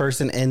that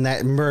person in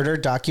that murder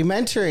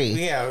documentary.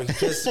 Yeah,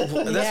 because that's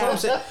what I'm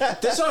saying.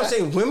 That's what I'm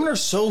saying. Women are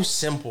so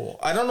simple.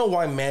 I don't know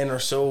why men are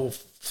so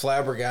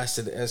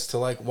flabbergasted as to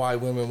like why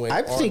women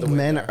I think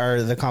men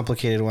are the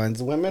complicated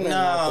ones. Women are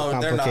not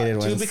the complicated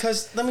ones. Dude,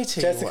 because let me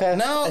tell Jessica, you what.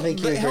 No, I think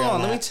you agree hold on.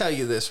 on Let me that. tell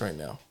you this right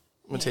now.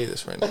 Let's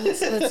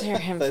hear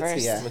him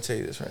first. I'm gonna tell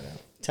you this right now.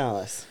 Tell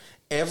us.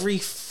 Every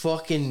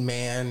fucking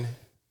man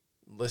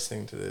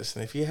listening to this,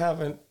 and if you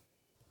haven't,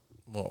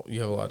 well,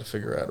 you have a lot to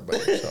figure out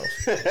about yourself.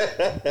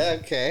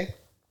 Okay.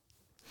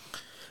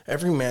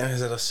 Every man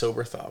has had a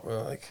sober thought where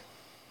like,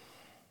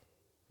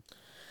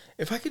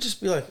 if I could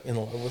just be like in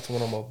love with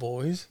one of my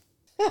boys,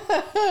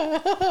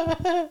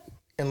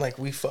 and like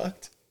we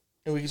fucked,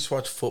 and we could just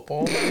watch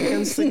football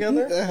weekends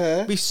together,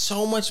 it'd be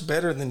so much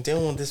better than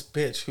dealing with this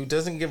bitch who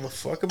doesn't give a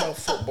fuck about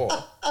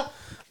football.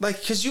 Like,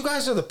 because you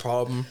guys are the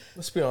problem.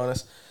 Let's be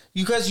honest.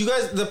 You guys,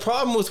 the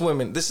problem with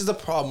women, this is the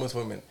problem with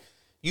women.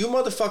 You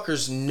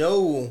motherfuckers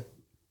know,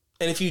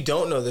 and if you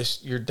don't know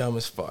this, you're dumb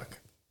as fuck,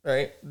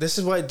 right? This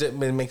is why it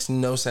makes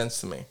no sense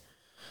to me.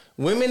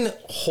 Women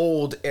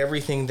hold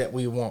everything that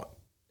we want.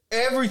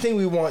 Everything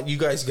we want, you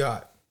guys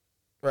got,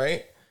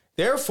 right?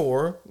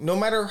 Therefore, no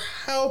matter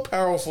how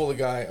powerful the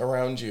guy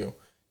around you,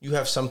 you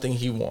have something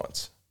he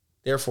wants.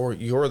 Therefore,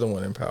 you're the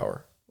one in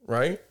power,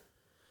 right?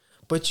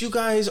 But you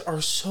guys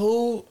are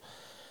so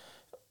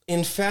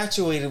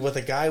infatuated with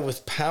a guy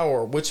with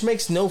power, which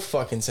makes no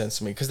fucking sense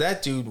to me, because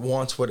that dude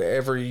wants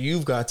whatever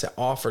you've got to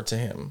offer to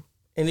him.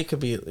 And it could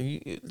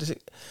be,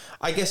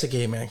 I guess a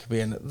gay man could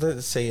be,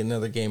 let's say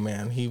another gay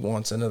man, he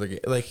wants another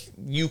gay, like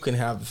you can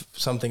have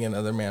something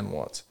another man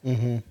wants.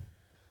 Mm-hmm.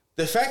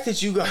 the fact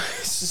that you guys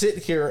sit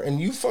here and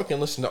you fucking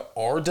listen to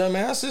our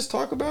dumbasses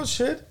talk about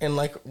shit and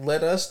like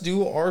let us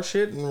do our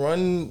shit and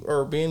run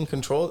or be in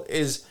control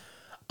is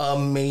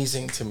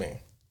amazing to me.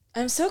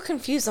 I'm so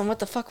confused on what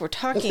the fuck we're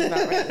talking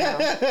about right now.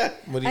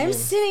 What do you I'm mean?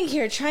 sitting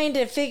here trying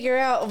to figure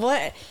out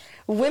what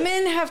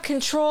women have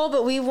control,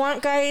 but we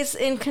want guys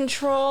in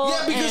control.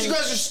 Yeah, because you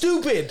guys are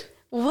stupid.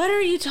 What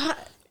are you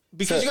talking?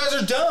 Because you guys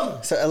are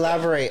dumb. So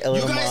elaborate a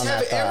little more on You guys that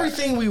have thought.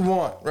 everything we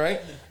want, right?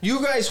 You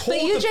guys hold.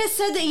 But you just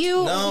said that you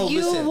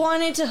listen.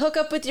 wanted to hook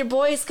up with your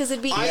boys because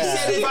it'd be I easier.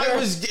 said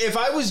if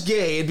I was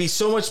gay, it'd be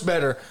so much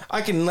better.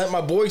 I can let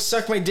my boys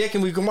suck my dick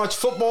and we can watch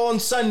football on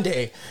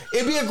Sunday.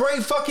 It'd be a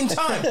great fucking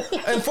time.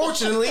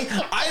 Unfortunately,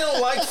 I don't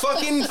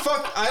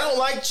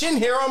like chin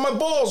hair on my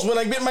balls when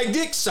I get my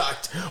dick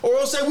sucked, or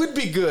else I would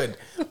be good.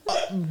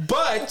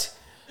 But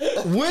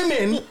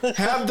women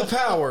have the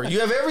power. You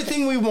have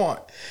everything we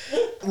want.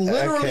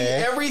 Literally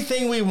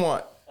everything we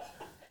want.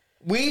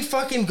 We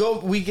fucking go,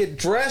 we get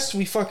dressed,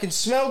 we fucking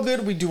smell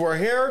good, we do our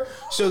hair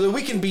so that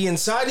we can be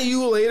inside of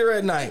you later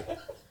at night.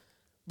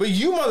 But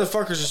you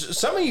motherfuckers,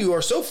 some of you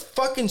are so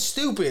fucking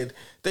stupid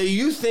that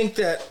you think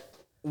that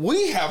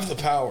we have the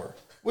power,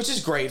 which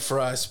is great for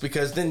us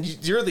because then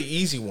you're the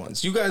easy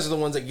ones. You guys are the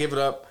ones that give it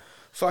up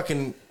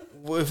fucking,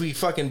 if we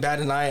fucking bat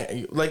an eye at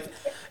you. Like,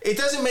 it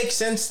doesn't make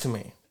sense to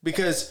me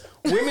because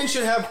women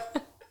should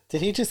have...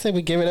 Did he just say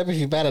we give it up if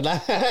you bat an eye?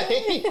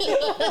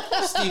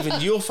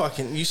 Steven, you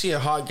see a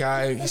hot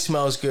guy, he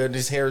smells good,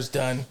 his hair's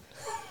done.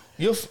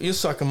 You'll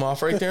suck him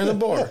off right there in the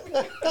bar.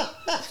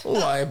 Don't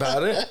lie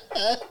about it.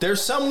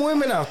 There's some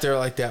women out there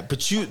like that, but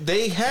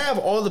they have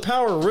all the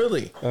power,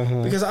 really.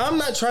 Because I'm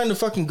not trying to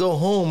fucking go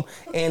home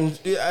and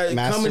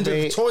come into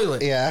the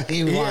toilet. Yeah,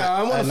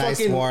 I want a nice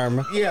fucking,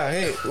 warm. Yeah,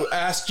 hey,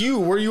 ask you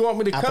where you want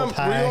me to come,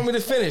 where you want me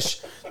to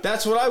finish.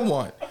 That's what I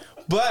want.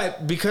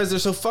 But because they're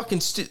so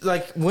fucking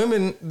like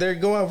women, they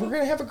go out. We're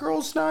gonna have a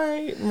girls'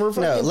 night. And we're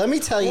fucking, let me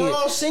tell you. We're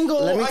all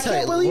single. Let me I tell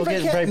can't you. believe We'll I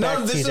get can't. right back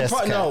No, to this you, is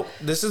Jessica.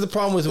 this is the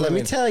problem with women.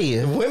 Let me tell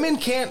you. Women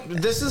can't.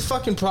 This is the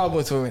fucking problem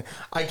with women.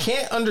 I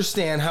can't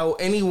understand how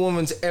any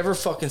woman's ever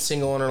fucking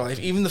single in her life,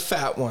 even the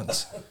fat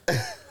ones,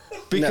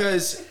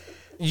 because.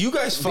 You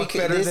guys fuck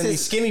better than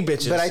these skinny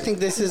bitches. But I think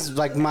this is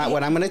like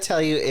what I'm going to tell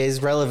you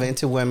is relevant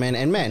to women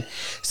and men.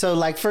 So,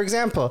 like, for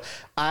example,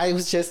 I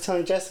was just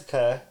telling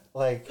Jessica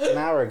like an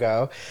hour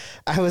ago,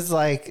 I was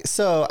like,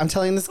 so I'm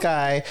telling this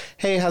guy,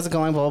 hey, how's it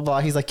going? Blah, blah,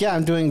 blah. He's like, yeah,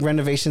 I'm doing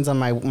renovations on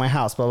my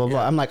house, blah, blah,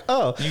 blah. I'm like,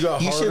 oh, you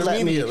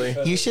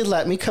should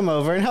let me come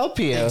over and help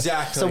you.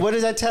 Exactly. So what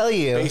does that tell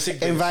you?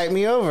 Basic Invite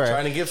me over.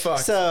 Trying to get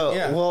fucked. So,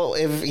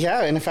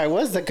 and if I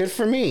was, that good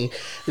for me.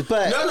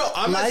 But no,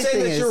 I'm not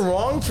saying that you're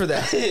wrong for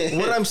that.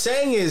 What I'm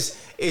saying is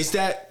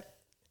that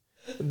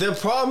the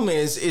problem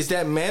is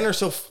that men are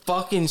so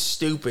fucking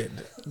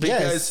stupid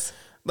because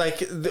like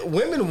the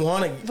women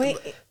want to Wait.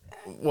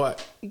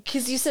 What?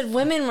 Because you said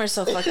women were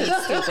so fucking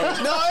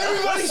stupid. No,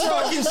 everybody's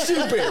fucking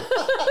stupid.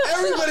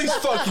 Everybody's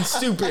fucking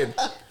stupid.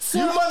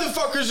 You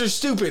motherfuckers are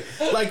stupid.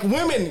 Like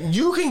women,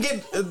 you can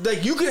get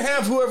like you can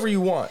have whoever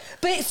you want.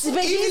 But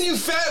even you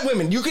fat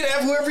women, you can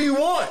have whoever you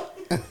want.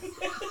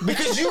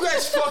 Because you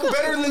guys fuck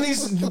better than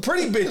these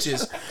pretty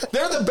bitches.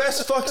 They're the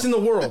best fucks in the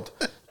world.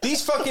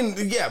 These fucking,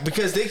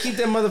 because they keep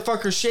them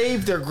motherfuckers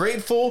shaved. They're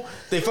grateful.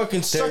 They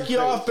fucking suck you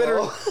off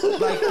better.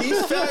 Like,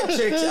 these fat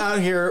chicks out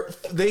here,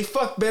 they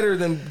fuck better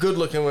than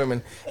good-looking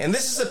women. And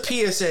this is a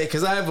PSA,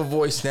 because I have a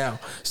voice now.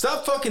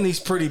 Stop fucking these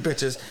pretty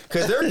bitches,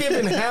 because they're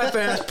giving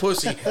half-ass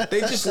pussy.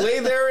 They just lay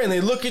there and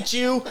they look at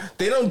you.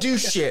 They don't do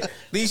shit.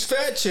 These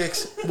fat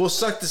chicks will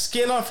suck the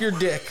skin off your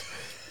dick.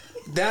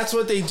 That's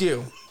what they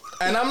do.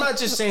 And I'm not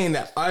just saying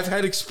that. I've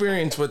had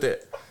experience with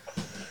it.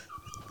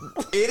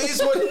 It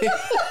is what it is.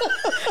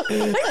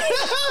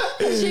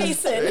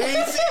 Jason.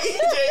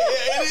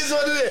 It is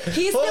what it is.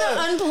 He's going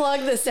to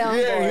unplug the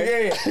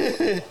soundboard.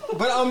 Yeah.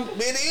 But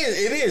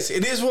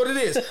it is what it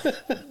is.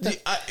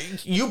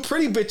 You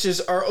pretty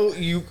bitches are,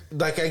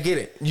 I get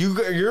it.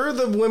 You're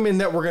the women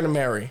that we're going to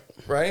marry,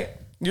 right?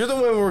 You're the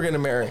women we're going to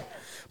marry.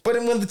 But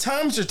when the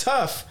times are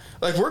tough,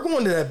 like we're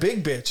going to that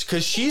big bitch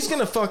because she's going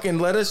to fucking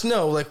let us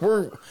know, like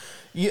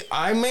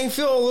I may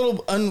feel a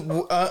little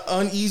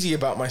uneasy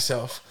about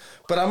myself.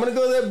 But I'm gonna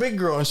go to that big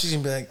girl, and she's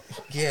gonna be like,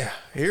 "Yeah,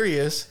 here he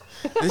is.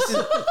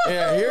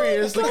 Here he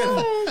is. Look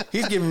at him.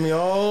 He's giving me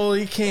all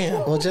he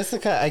can." Well,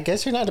 Jessica, I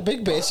guess you're not a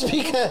big bitch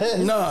because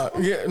no,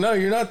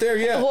 you're not there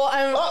yet. Well,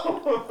 I'm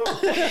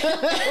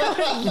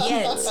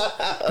yes.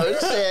 Oh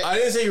shit! I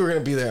didn't say you were gonna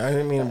be there. I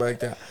didn't mean it like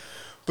that.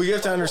 But you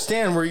have to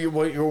understand what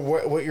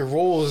your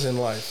role is in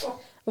life.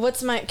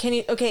 What's my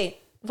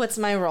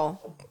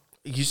role?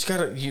 You just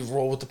gotta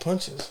roll with the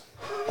punches.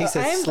 He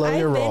said, "Slow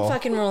your roll." I've been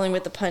fucking rolling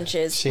with the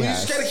punches. You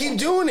just gotta keep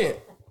doing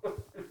it.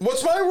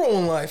 What's my role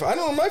in life? I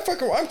don't know.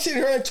 I'm sitting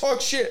here and I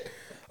talk shit.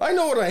 I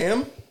know what I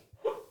am.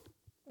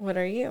 What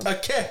are you? A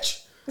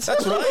catch.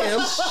 That's what I am.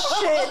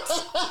 Shit.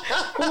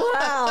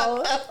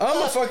 Wow.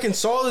 I'm a fucking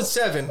solid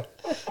 7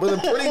 with a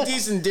pretty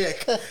decent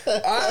dick.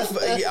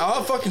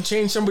 I'll fucking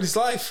change somebody's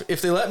life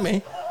if they let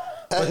me.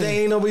 But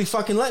they ain't nobody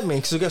fucking let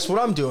me. So guess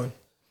what I'm doing?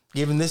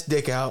 Giving this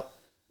dick out.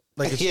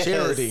 like it's Yes.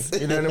 charity.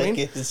 You know what I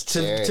mean? It's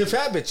To charity.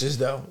 fat bitches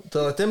though,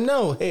 to let them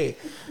know, hey,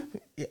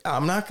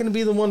 I'm not going to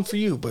be the one for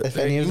you, but If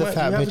any of you the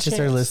fat you have a bitches are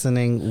chance.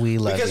 listening, we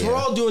love Because you. we're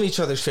all doing each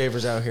other's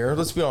favors out here.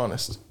 Let's be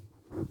honest.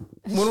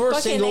 When we're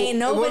Fucking single, ain't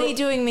nobody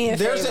doing me a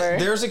there's favor.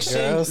 There's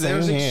exchange. Girl, same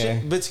There's here.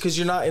 exchange. But it's because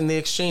you're not in the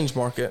exchange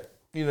market.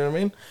 You know what I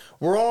mean?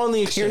 We're all in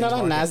the exchange. You're not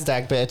on market.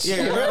 NASDAQ, bitch.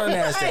 Yeah, you're not on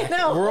NASDAQ. I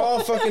know. We're all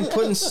fucking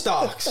putting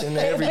stocks into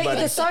But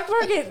everybody. the stock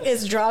market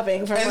is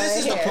dropping from And what this I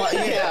is the hear.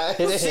 problem. Yeah,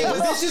 it See, is.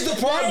 but this is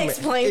the problem.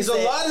 explains Is a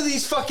it. lot of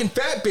these fucking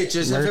fat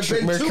bitches have been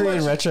too Mercury much.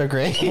 and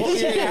retrograde. Oh,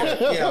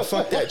 yeah,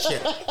 fuck that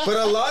shit. But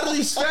a lot of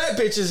these fat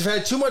bitches have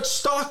had too much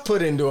stock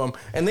put into them,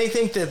 and they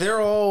think that they're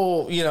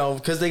all,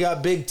 because they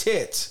got big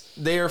tits.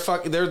 They're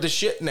the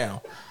shit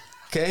now.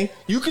 Okay,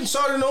 you can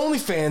start an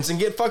OnlyFans and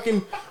get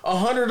fucking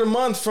 $100 a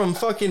month from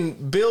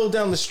fucking Bill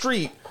down the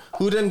street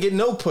who doesn't get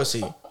no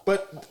pussy.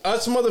 But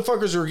us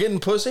motherfuckers who are getting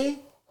pussy,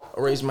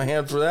 I'll raise my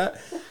hand for that.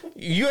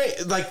 You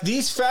ain't like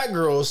these fat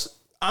girls.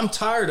 I'm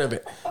tired of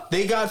it.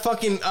 They got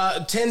fucking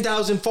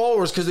 10,000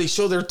 followers because they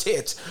show their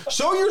tits.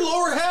 Show your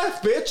lower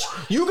half, bitch.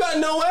 You got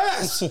no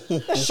ass.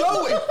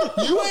 Show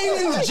it. You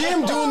ain't in the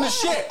gym doing the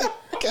shit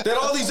that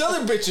all these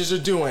other bitches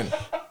are doing.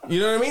 You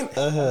know what I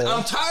mean?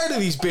 I'm tired of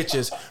these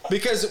bitches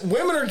because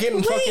women are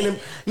getting fucking.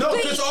 No,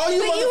 because all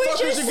you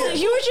motherfuckers are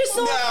getting. You were just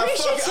so Nah, fuck,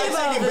 appreciative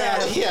I take of it back.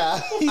 them.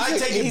 Yeah. I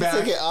take it back. He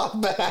took it all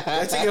back.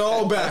 I take it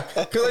all back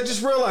because I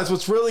just realized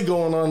what's really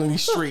going on in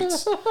these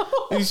streets.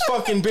 These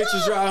fucking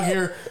bitches are out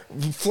here,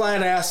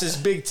 flat asses,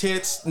 big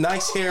tits,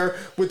 nice hair,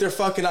 with their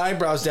fucking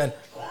eyebrows done.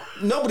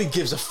 Nobody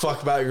gives a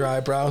fuck about your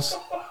eyebrows.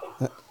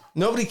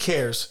 Nobody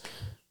cares.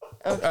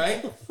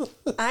 Okay. Right?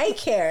 I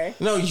care.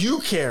 No, you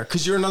care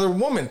because you're another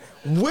woman.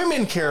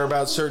 Women care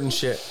about certain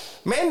shit.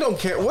 Men don't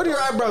care. What do your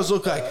eyebrows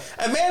look like?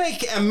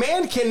 A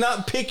man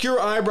cannot pick your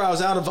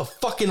eyebrows out of a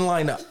fucking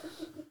lineup.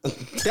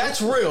 That's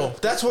real.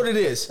 That's what it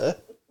is.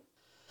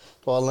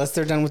 Well, unless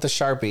they're done with a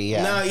Sharpie,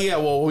 yeah. Now, yeah,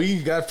 well,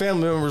 we got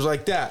family members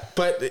like that,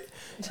 but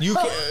you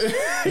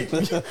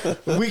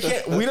can't.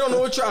 We don't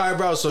know what your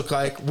eyebrows look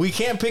like. We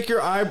can't pick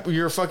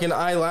your fucking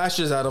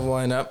eyelashes out of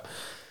lineup.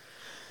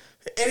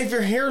 And if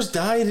your hair's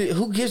dyed,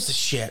 who gives a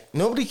shit?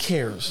 Nobody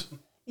cares.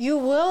 You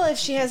will if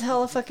she has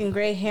hella fucking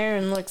gray hair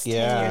and looks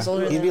 10 years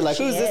older You'd than be like,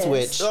 she who's this is.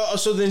 witch?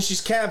 So then she's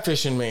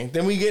catfishing me.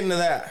 Then we get into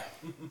that.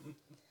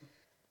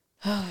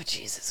 Oh,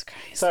 Jesus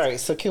Christ. Sorry,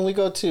 so can we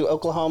go to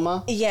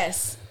Oklahoma?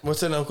 Yes.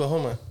 What's in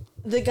Oklahoma?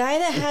 The guy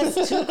that has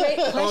two great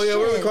questions. Oh yeah,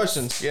 what are the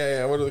questions?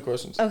 Yeah, what are the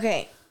questions?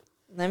 Okay,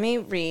 let me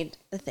read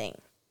the thing.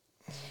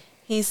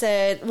 He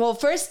said, well,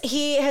 first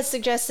he has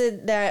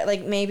suggested that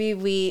like maybe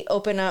we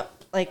open up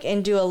like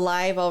and do a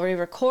live while we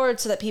record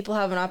so that people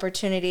have an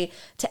opportunity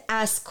to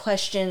ask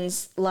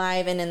questions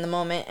live and in the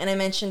moment. And I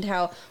mentioned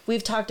how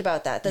we've talked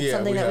about that. That's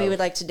something that we would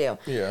like to do.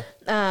 Yeah.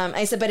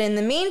 I said, but in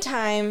the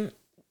meantime,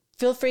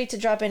 feel free to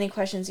drop any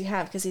questions you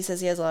have because he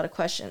says he has a lot of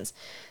questions.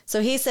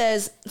 So he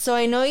says, so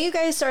I know you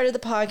guys started the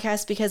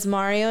podcast because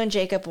Mario and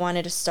Jacob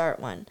wanted to start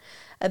one.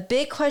 A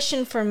big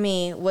question for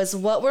me was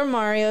what were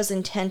Mario's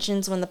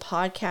intentions when the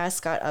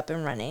podcast got up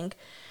and running?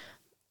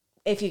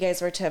 If you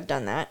guys were to have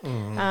done that.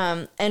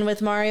 Mm-hmm. And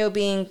with Mario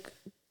being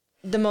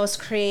the most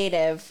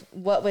creative,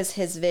 what was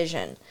his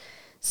vision?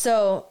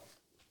 So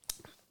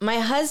my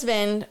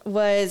husband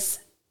was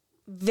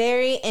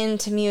very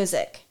into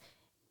music.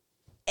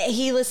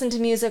 He listened to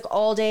music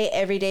all day,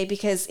 every day,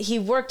 because he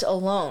worked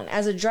alone.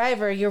 As a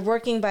driver, you're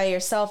working by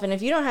yourself. And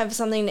if you don't have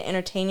something to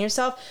entertain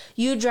yourself,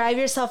 you drive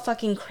yourself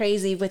fucking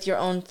crazy with your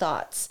own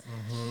thoughts.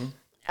 Mm-hmm.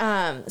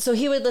 So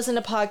he would listen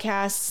to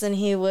podcasts and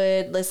he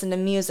would listen to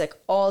music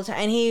all the time.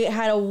 And he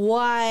had a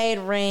wide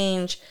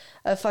range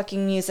of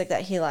fucking music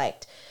that he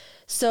liked.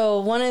 So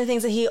one of the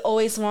things that he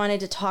always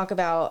wanted to talk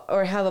about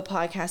or have a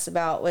podcast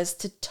about was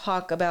to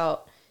talk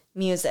about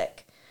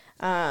music.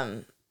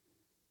 I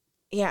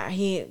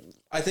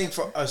think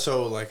I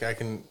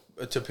can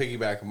to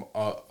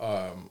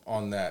piggyback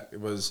on that.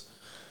 It was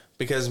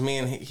because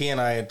he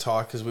and I had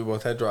talked because we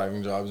both had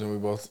driving jobs and we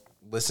both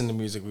listened to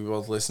music. We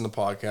both listened to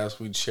podcasts.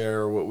 We'd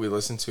share what we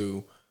listened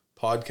to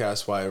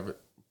podcast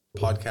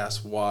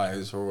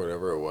wise or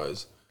whatever it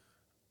was.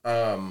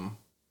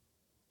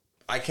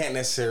 I can't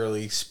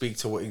necessarily speak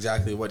to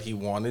exactly what he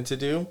wanted to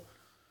do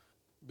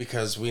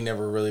because we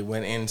never really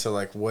went into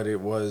like what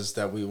it was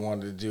that we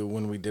wanted to do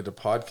when we did a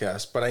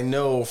podcast. But I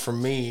know for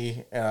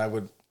me, and I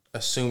would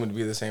assume it'd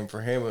be the same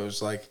for him, it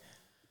was like,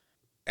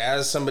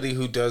 as somebody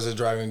who does a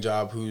driving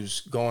job,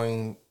 who's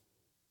going,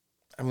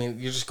 I mean,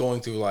 you're just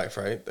going through life,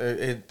 right?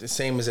 The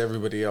same as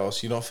everybody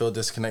else. You don't feel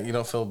disconnected. You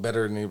don't feel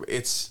better than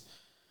anybody.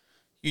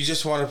 You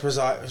just want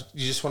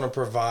to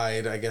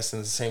provide, I guess,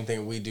 and the same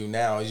thing we do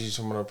now is you just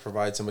want to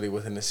provide somebody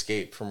with an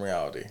escape from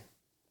reality.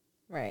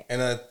 Right.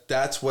 And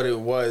that's what it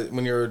was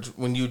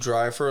when you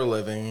drive for a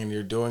living and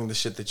you're doing the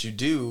shit that you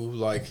do.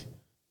 Like,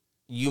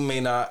 you may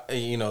not,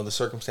 the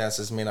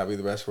circumstances may not be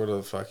the best. Whatever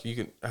the fuck you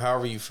can,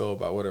 however you feel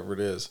about whatever it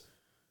is.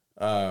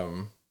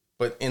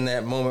 But in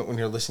that moment when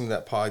you're listening to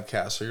that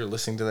podcast or you're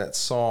listening to that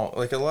song,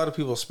 like a lot of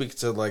people speak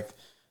to like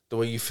the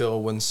way you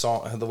feel when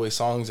the way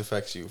songs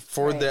affects you.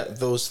 For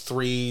those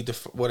three,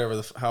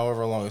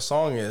 however long a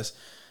song is,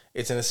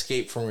 it's an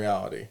escape from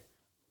reality.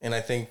 And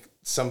I think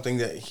something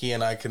that he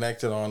and I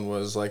connected on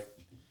was like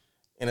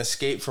an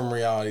escape from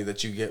reality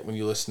that you get when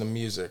you listen to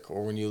music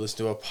or when you listen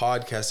to a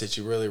podcast that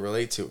you really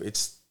relate to.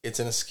 It's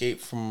an escape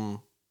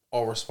from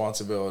all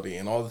responsibility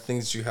and all the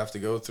things you have to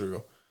go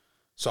through.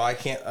 So I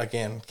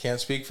can't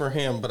speak for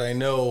him, but I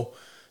know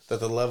that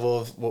the level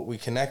of what we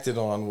connected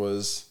on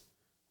was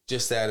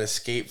just that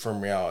escape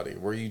from reality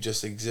where you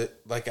just exist,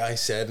 like I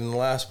said in the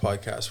last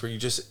podcast, where you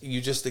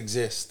just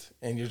exist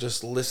and you're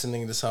just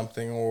listening to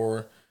something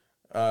or,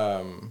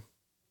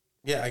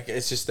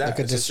 it's just that. Like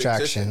a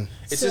distraction.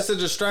 It's just a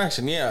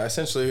distraction. Yeah,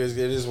 essentially it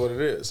is what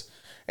it is.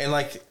 And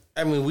like,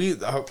 I mean,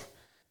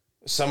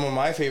 some of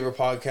my favorite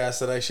podcasts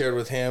that I shared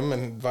with him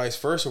and vice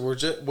versa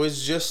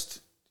was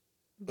just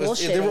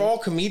they were all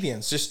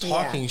comedians just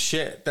talking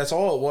shit. That's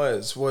all it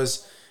was.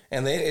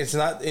 And it's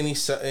not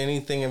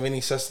anything of any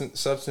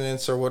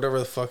substance or whatever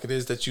the fuck it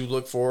is that you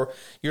look for.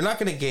 You're not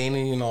going to gain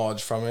any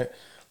knowledge from it.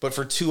 But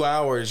for 2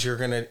 hours, you're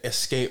going to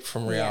escape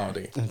from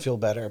reality. And feel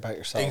better about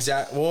yourself.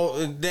 Exactly.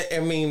 Well, I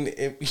mean,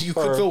 you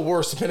could feel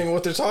worse depending on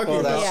what they're talking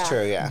about. That's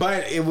true, yeah.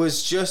 But it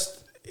was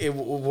just, it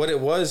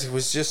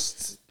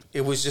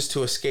was just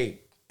to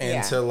escape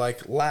and to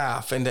like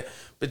laugh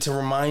but to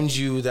remind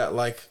you that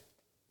like,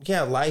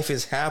 yeah, life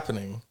is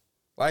happening.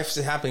 Life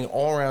is happening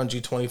all around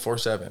you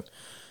 24/7.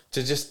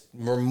 To just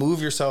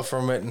remove yourself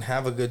from it and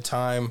have a good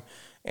time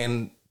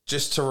and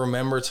just to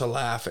remember to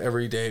laugh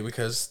every day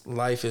because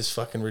life is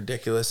fucking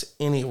ridiculous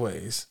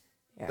anyways.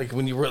 Yeah. Like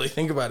when you really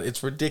think about it,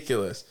 it's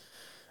ridiculous.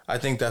 I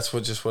think that's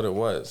what it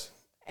was.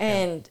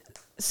 And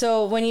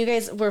so when you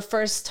guys were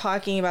first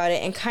talking about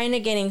it and kind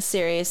of getting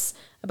serious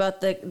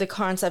about the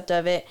concept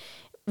of it,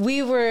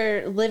 we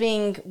were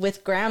living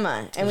with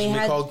grandma and we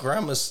had called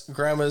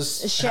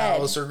grandma's shed.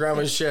 house or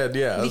grandma's shed.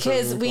 Yeah.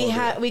 Because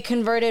we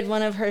converted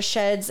one of her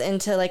sheds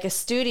into like a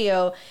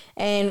studio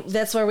and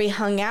that's where we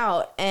hung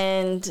out.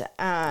 And,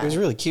 it was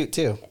really cute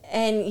too.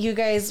 And you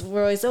guys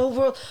were always,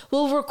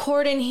 we'll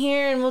record in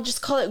here and we'll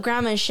just call it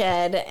grandma's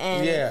shed.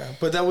 And yeah,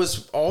 but that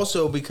was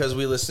also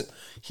because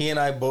he and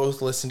I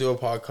both listened to a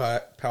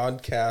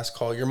podcast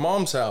called Your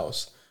Mom's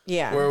House.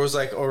 Yeah. Where it was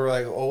like,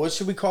 oh, what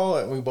should we call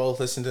it? And we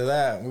both listened to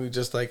that. And we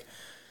just like,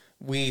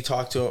 I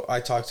talked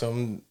to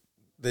him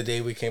the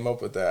day we came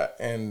up with that.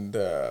 And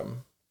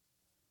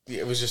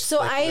it was just, so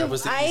like, that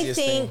was the easiest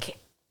thing.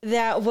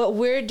 That what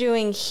we're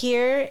doing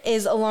here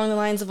is along the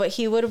lines of what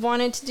he would have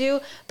wanted to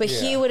do, but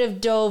he would have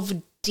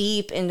dove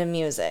deep into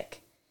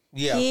music.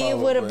 Yeah, he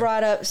would have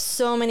brought up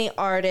so many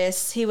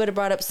artists. He would have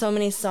brought up so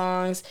many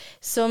songs,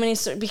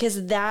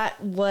 because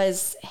that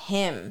was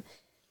him.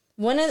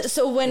 When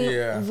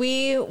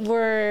we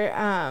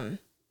were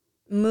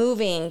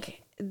moving,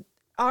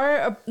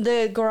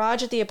 the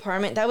garage at the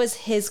apartment, that was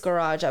his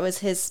garage. That was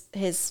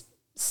his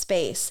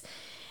space.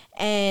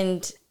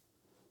 And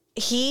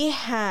he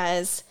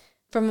has,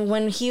 from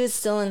when he was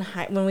still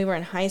when we were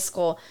in high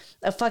school,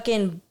 a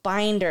fucking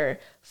binder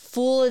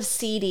full of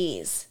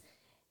CDs.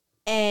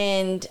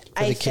 And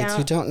for the kids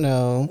who don't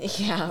know,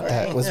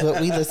 that was what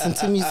we listened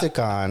to music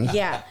on.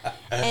 Yeah.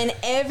 And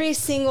every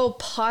single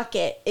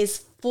pocket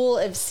is full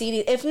of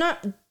CDs, if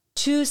not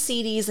 2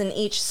 CDs in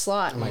each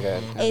slot. Oh my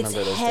God. It's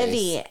heavy.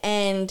 Days.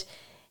 And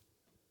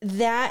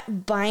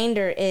that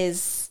binder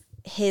is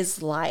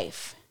his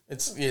life.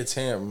 It's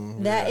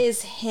him. That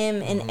is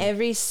him in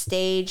every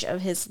stage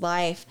of his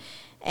life.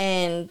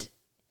 And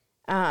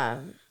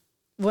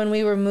when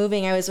we were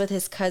moving, I was with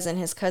his cousin.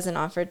 His cousin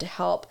offered to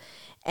help.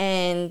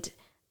 And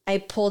I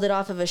pulled it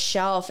off of a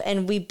shelf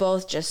and we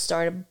both just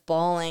started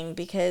bawling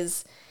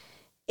because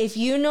if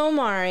you know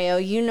Mario,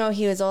 you know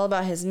he was all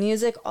about his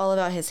music, all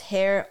about his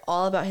hair,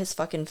 all about his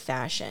fucking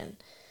fashion.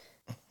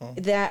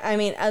 That, I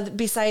mean,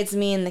 besides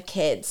me and the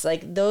kids,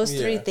 like those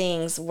 3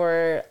 things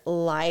were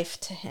life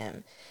to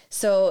him.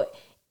 So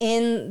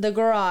in the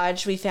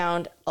garage, we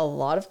found a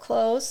lot of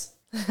clothes,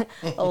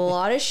 a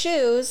lot of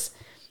shoes,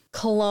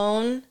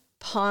 cologne,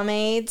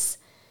 pomades,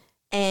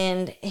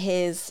 and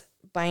his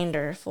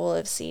binder full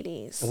of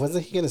CDs.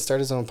 Wasn't he going to start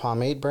his own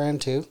pomade brand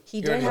too?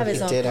 He did have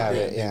his own. He did have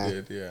pomade. it, yeah. He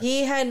did, yeah.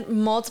 He had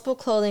multiple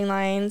clothing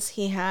lines.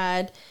 He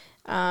had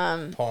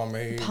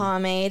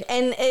pomade,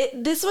 and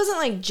this wasn't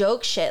like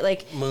joke shit.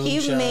 Like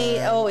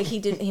moonshine.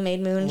 He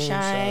made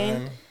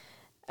moonshine.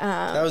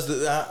 That was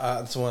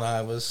that's one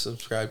I was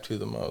subscribed to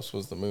the most,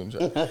 was the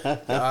moonshine.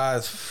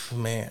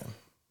 Man.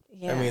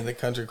 Yeah. I mean, the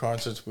country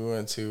concerts we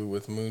went to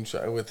with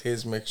moonshine, with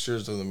his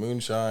mixtures of the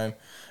moonshine.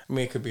 I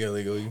mean, it could be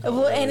illegal.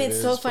 Well, and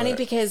it's so funny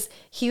because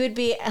he would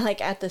be like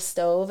at the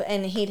stove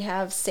and he'd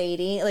have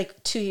Sadie,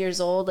 like 2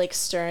 years old, like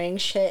stirring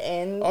shit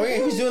in. Oh yeah,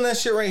 he was doing that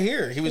shit right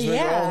here. He was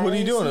making, what are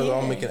you doing?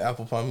 I'm making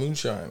apple pie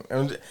moonshine.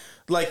 And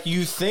like,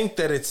 you think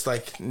that it's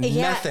like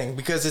nothing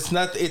because it's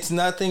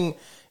nothing.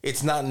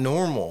 It's not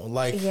normal.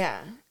 Like,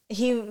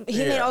 He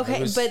made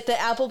but the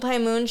apple pie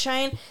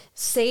moonshine,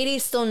 Sadie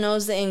still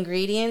knows the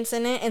ingredients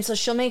in it, and so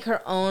she'll make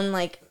her own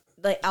like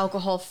like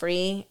alcohol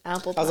free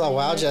apple pie. I was like,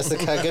 wow,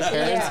 Jessica, good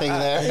parenting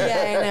there.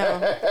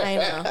 Yeah, I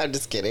know. I'm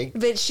just kidding.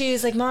 But she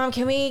was like, Mom,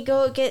 can we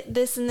go get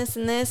this and this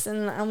and this?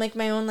 And I'll make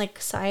my own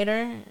like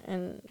cider.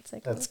 And it's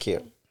like, that's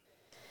cute.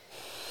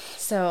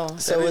 So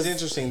it was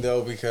interesting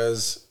though,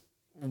 because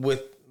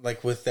with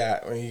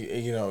that, when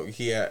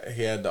he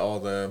had all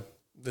the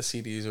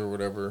CDs or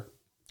whatever,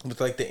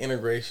 with like the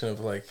integration of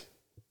like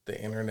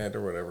the internet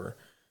or whatever,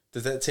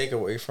 does that take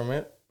away from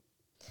it?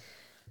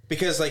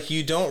 Because like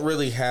you don't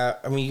really have,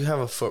 I mean, you have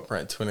a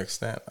footprint to an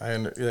extent.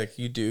 Like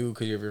you do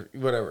because you have your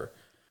whatever,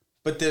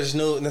 but there's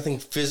nothing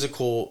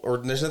physical or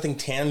there's nothing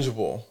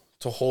tangible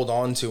to hold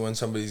on to when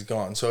somebody's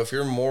gone. So if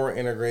you're more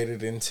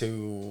integrated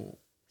into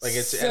like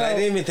it's, and I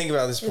didn't even think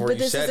about this before you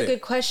said it. But this is a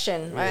good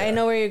question. Yeah. I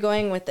know where you're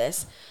going with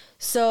this.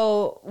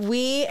 So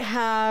we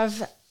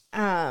have,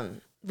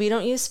 we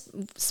don't use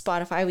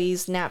Spotify. We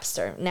use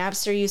Napster.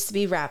 Napster used to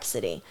be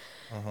Rhapsody.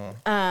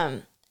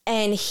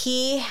 And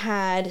he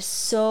had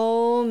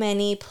so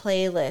many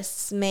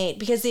playlists made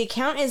because the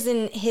account is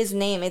in his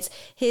name. It's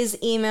his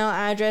email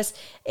address.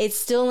 It's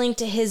still linked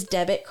to his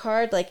debit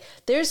card. Like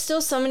there's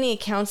still so many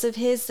accounts of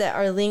his that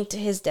are linked to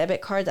his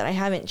debit card that I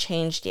haven't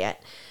changed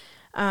yet.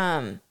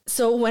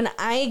 So when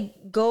I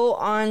go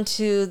on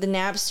to the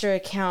Napster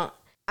account,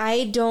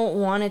 I don't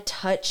want to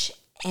touch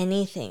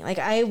anything. Like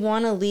I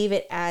want to leave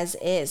it as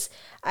is.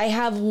 I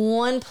have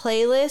one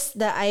playlist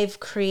that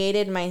I've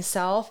created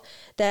myself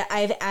that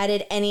I've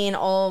added any and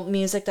all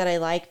music that I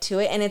like to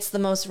it. And it's the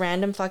most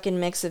random fucking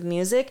mix of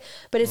music,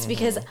 but it's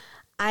because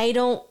I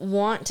don't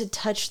want to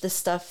touch the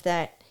stuff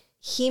that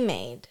he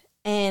made.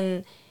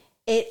 And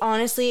it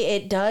honestly,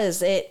 it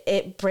does.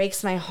 It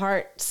breaks my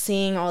heart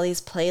seeing all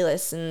these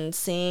playlists and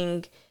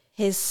seeing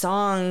his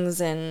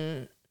songs,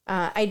 and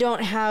I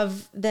don't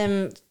have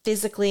them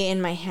physically in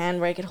my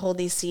hand where I could hold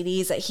these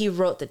CDs that he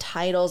wrote the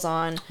titles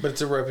on. But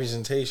it's a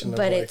representation.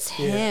 But it's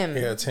him.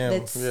 Yeah, it's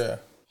him.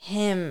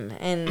 Him,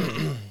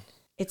 and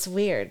it's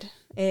weird.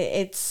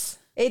 It's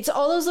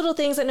all those little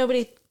things that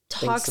nobody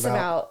talks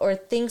about or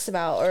thinks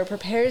about or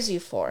prepares you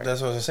for.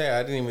 That's what I was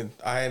saying.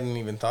 I hadn't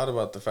even thought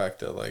about the fact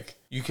that like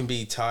you can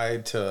be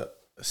tied to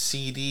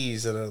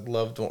CDs that a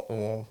loved one,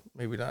 well,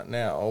 maybe not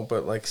now,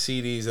 but like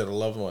CDs that a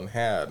loved one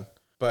had.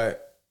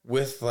 But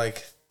with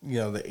like,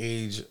 the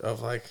age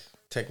of like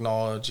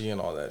technology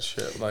and all that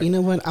shit. Like, you know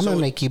what? I'm gonna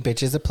make you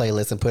bitches a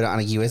playlist and put it on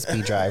a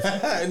USB drive.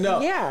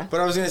 No. Yeah. But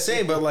I was gonna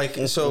say, but like,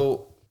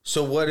 so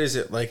what is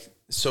it like?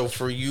 So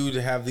for you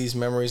to have these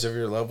memories of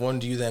your loved one,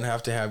 do you then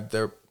have to have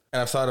their?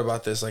 And I've thought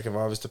about this. Like, if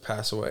I was to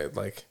pass away,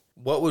 like,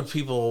 what would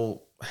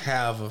people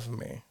have of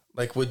me?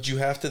 Like, would you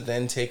have to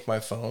then take my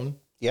phone?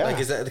 Yeah. Like,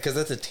 is that because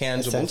that's a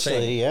tangible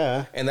thing?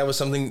 Yeah. And that was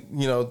something,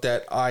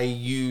 that I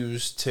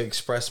used to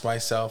express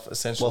myself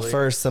essentially. Well,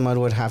 first, someone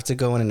would have to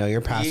go in and know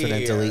your password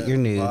and delete your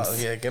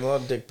nudes. Get a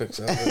lot of dick pics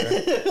out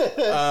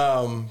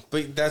there.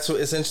 But that's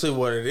essentially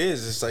what it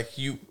is. It's like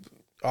you,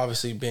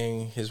 obviously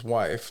being his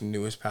wife,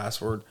 knew his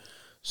password.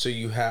 So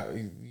you have,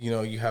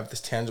 you have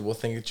this tangible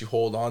thing that you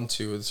hold on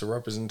to. It's a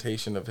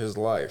representation of his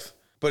life.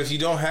 But if you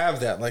don't have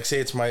that, like say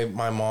it's my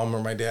mom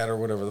or my dad or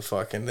whatever the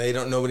fuck, and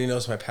nobody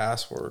knows my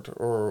password,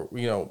 or,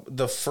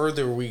 the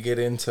further we get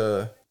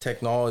into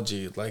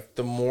technology, like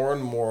the more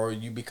and more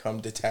you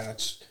become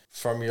detached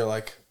from your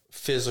like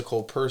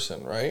physical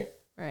person, right?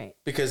 Right.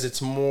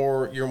 Because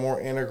you're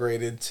more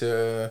integrated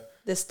to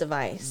this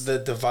device, the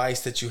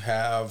device that you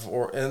have,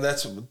 and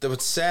that's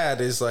what's sad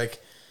is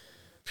like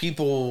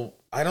people.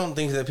 I don't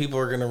think that people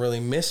are going to really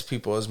miss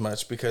people as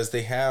much because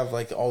they have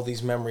like all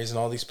these memories and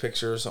all these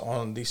pictures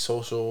on these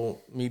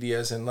social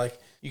medias, and like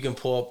you can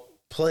pull up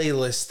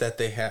playlists that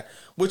they have,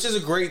 which is a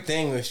great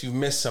thing if you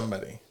miss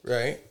somebody,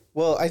 right?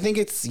 Well, I think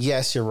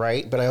yes, you're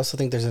right, but I also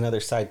think there's another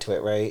side to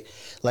it, right?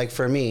 Like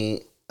for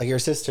me, like your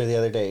sister the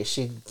other day,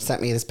 she sent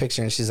me this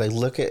picture and she's like,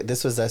 look at,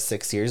 this was us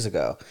 6 years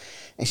ago.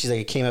 And she's like,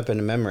 it came up in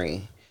a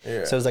memory.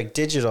 Yeah. So it was like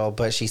digital,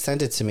 but she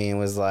sent it to me and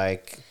was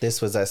like,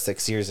 this was us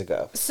 6 years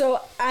ago.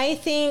 So I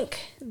think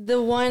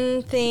the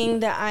one thing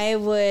that I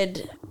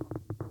would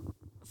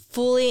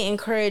fully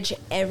encourage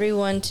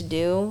everyone to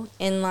do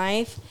in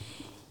life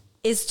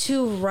is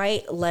to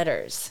write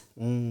letters.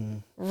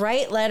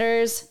 Write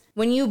letters.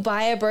 When you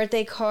buy a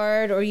birthday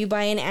card or you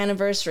buy an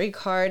anniversary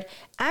card,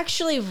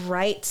 actually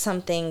write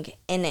something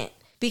in it,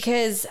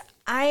 because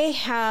I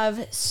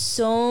have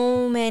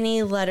so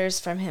many letters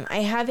from him.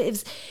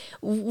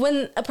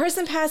 When a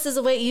person passes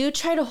away, you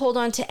try to hold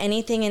on to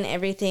anything and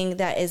everything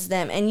that is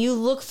them, and you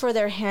look for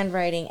their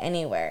handwriting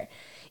anywhere.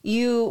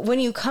 When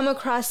you come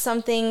across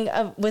something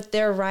with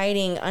their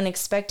writing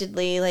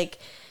unexpectedly, like,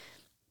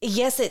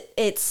 yes,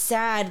 it's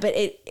sad, but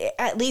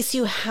at least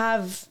you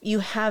have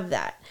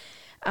that.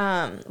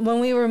 When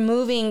we were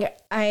moving,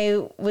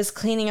 I was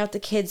cleaning out the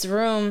kids'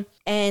 room,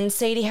 and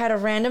Sadie had a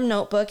random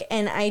notebook,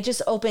 and I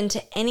just opened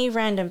to any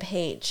random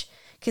page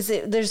because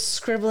there's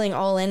scribbling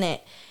all in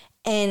it.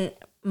 And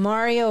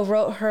Mario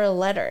wrote her a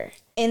letter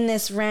in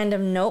this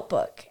random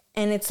notebook.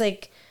 And it's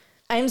like,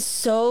 I'm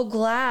so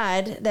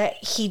glad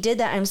that he did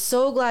that. I'm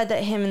so glad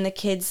that him and the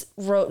kids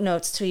wrote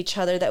notes to each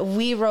other, that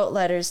we wrote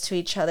letters to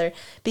each other,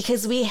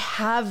 because we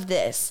have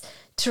this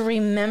to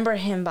remember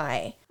him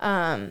by.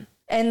 And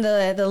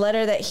the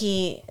letter that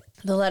he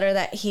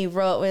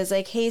wrote was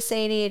like, "Hey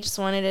Sadie, I just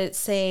wanted to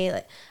say,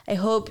 like, I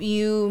hope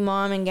you,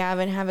 Mom, and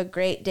Gavin have a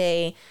great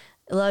day.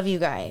 Love you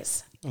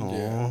guys."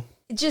 Aww.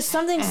 Just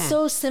something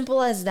so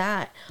simple as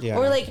that. Yeah.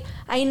 Or like,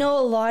 I know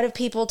a lot of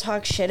people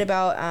talk shit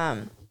about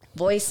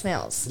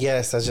voicemails.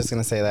 Yes, I was just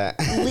gonna say that.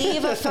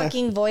 Leave a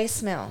fucking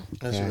voicemail.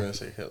 I was going to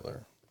say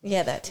Hitler.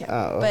 Yeah, that too.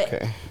 Oh,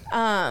 okay.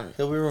 But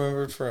He'll be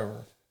remembered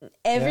forever.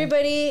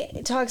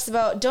 everybody talks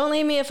about, don't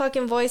leave me a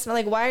fucking voicemail.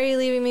 Like, why are you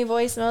leaving me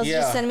voicemails?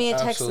 Yeah, Just send me a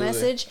text absolutely.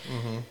 message.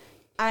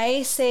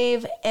 I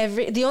save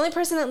the only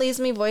person that leaves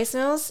me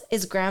voicemails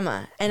is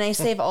grandma, and I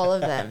save all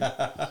of them.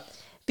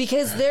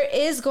 Because there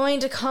is going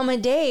to come a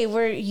day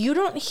where you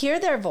don't hear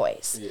their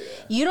voice. Yeah.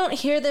 You don't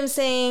hear them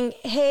saying,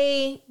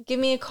 "Hey, give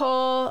me a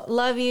call,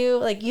 love you."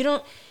 Like, you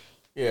don't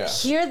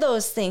hear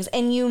those things,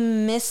 and you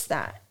miss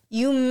that.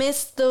 You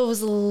miss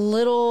those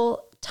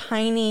little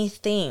tiny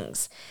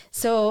things.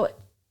 So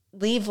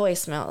leave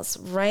voicemails,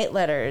 write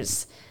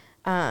letters.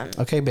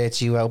 Okay,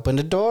 bitch, you opened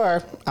the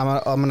door.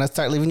 I'm gonna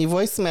start leaving you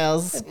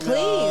voicemails. Please.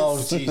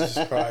 Oh,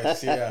 Jesus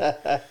Christ.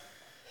 Yeah.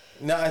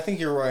 No, I think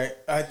you're right.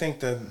 I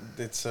think that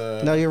it's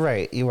No, you're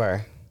right. You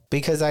are.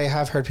 Because I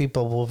have heard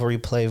people will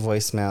replay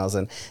voicemails,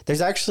 and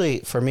there's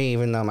actually, for me,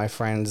 even though my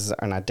friends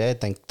are not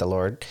dead, thank the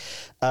Lord,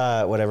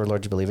 whatever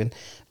Lord you believe in,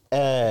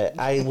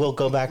 I will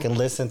go back and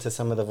listen to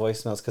some of the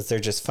voicemails because they're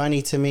just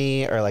funny to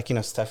me, or like,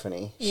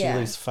 Stephanie, she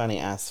leaves funny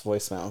ass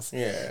voicemails.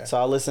 Yeah. So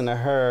I'll listen to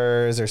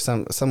hers or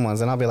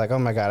someone's, and I'll be like, oh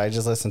my God, I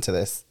just listened to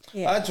this.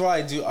 Yeah. That's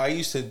why I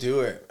used to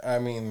do it. I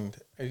mean,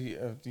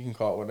 you can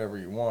call it whatever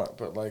you want,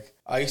 but like,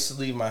 I used to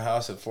leave my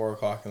house at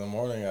 4:00 in the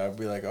morning. I'd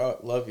be like, "Oh,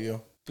 love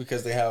you,"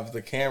 because they have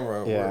the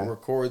camera where it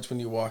records when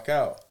you walk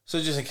out. So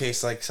just in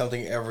case like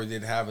something ever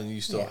did happen,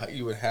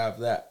 you would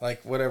have that,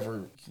 like,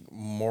 whatever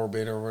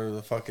morbid or whatever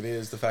the fuck it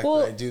is, the fact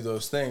that I do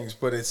those things.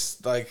 But it's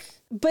like,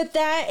 but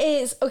that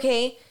is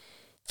okay.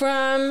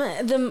 From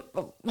the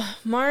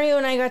Mario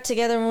and I got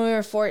together when we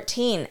were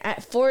 14.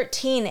 At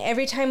 14,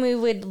 every time we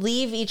would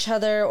leave each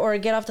other or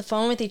get off the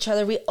phone with each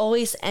other, we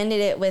always ended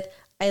it with,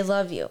 "I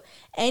love you."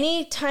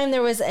 Anytime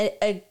there was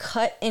a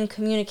cut in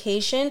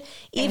communication,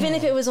 even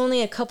if it was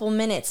only a couple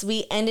minutes,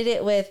 we ended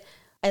it with,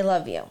 "I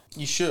love you."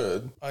 you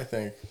should, I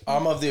think.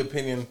 I'm of the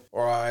opinion,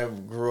 or I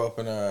grew up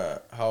in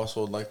a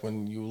household, like,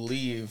 when you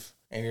leave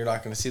and you're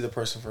not going to see the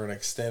person for an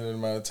extended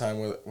amount of time,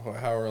 with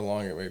however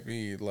long it may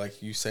be,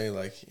 like, you say,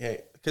 like,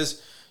 hey,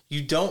 because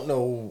you don't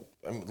know,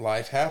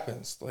 life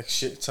happens. Like,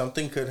 shit,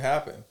 something could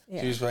happen. Yeah.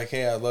 So you're just like,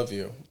 "Hey, I love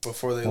you,"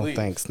 before they leave.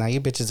 Thanks. Now you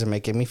bitches are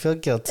making me feel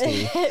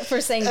guilty. For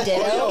saying ditto.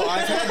 Well,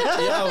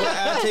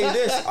 I'll tell you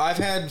this. I've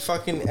had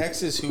fucking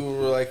exes who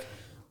were like,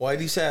 "Why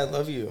do you say I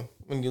love you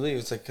when you leave?"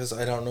 It's like, because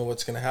I don't know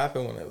what's going to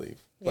happen when I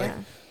leave. Yeah. Like,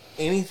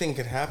 anything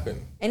could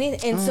happen. And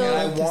so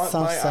I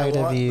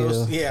want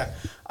you.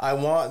 I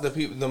want the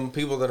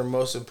people that are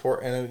most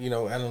important. And,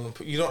 I don't know,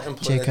 you don't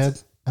employ Jacob,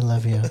 I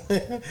love you.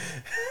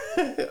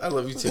 I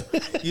love you too.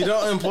 You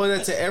don't employ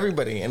that to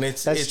everybody, and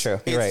it's true.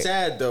 It's right.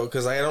 sad though,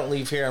 because I don't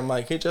leave here. I'm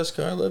like, "Hey,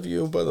 Jessica, I love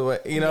you." By the way,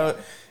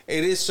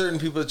 it is certain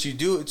people that you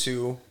do it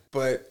to,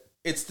 but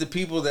it's the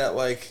people that,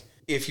 like,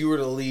 if you were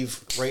to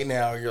leave right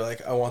now, you're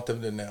like, "I want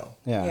them to know."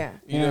 Yeah.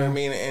 You know what I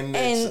mean?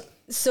 And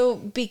so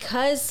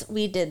because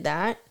we did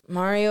that,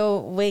 Mario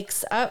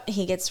wakes up,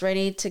 he gets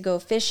ready to go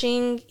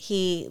fishing,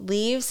 he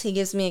leaves, he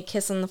gives me a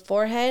kiss on the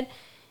forehead,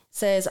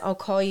 says, "I'll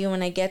call you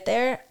when I get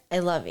there. I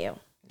love you."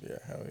 Yeah,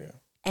 hell yeah.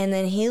 And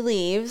then he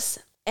leaves,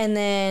 and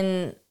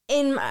then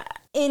in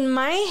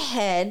my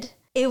head,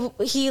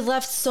 he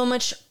left so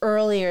much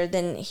earlier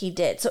than he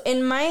did. So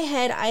in my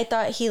head, I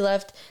thought he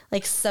left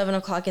like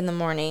 7:00 in the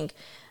morning.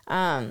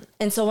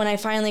 And so when I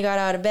finally got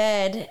out of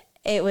bed,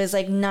 it was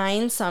like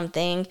 9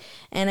 something,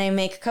 and I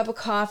make a cup of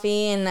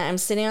coffee, and I'm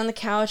sitting on the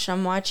couch, and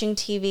I'm watching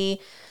TV,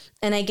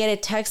 and I get a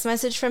text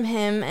message from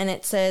him, and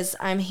it says,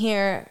 "I'm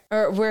here,"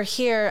 or "We're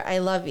here, I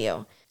love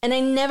you." And I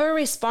never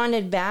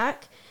responded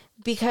back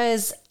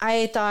because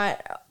I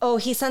thought, oh,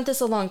 he sent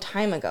this a long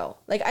time ago.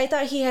 Like, I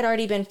thought he had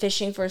already been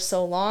fishing for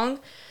so long.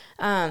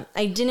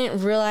 I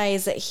didn't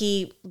realize that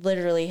he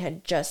literally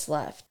had just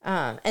left.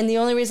 And the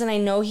only reason I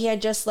know he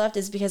had just left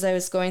is because I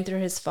was going through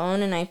his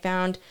phone and I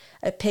found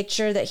a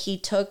picture that he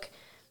took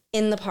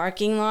in the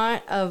parking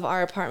lot of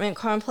our apartment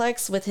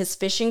complex with his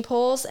fishing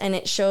poles, and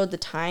it showed the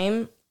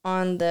time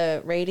on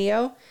the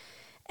radio.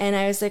 And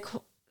I was like,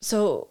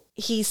 so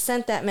he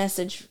sent that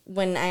message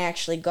when I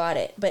actually got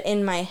it. But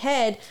in my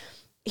head,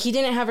 he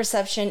didn't have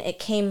reception. It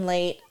came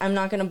late. I'm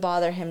not going to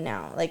bother him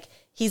now. Like,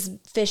 he's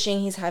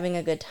fishing. He's having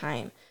a good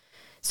time.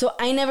 So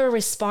I never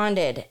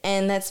responded.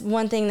 And that's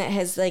one thing that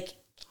has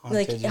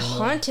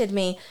haunted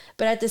me.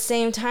 But at the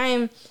same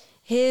time,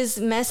 his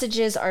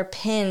messages are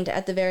pinned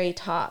at the very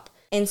top.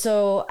 And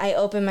so I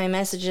open my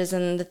messages,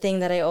 and the thing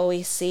that I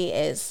always see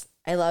is,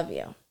 "I love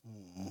you."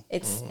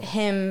 It's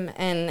him,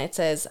 and it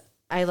says,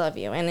 "I love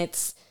you." And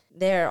it's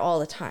there all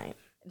the time.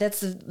 That's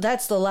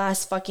the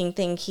last fucking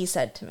thing he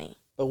said to me.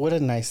 But what a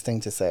nice thing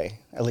to say.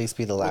 At least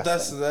be the last.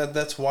 But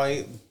that's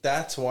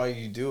why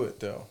you do it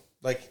though.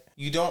 Like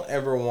you don't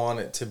ever want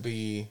it to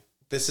be.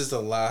 This is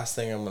the last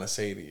thing I'm going to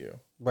say to you.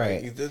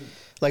 Right.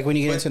 Like when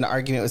you get into an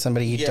argument with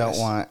somebody you don't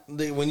want.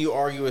 When you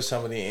argue with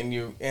somebody and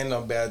you end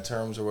on bad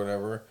terms or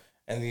whatever,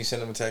 and you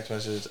send them a text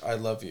message, "I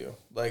love you."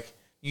 Like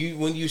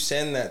when you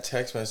send that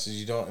text message,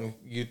 you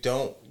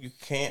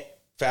can't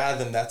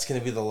fathom that's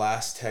going to be the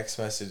last text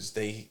message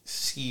they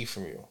see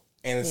from you,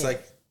 and it's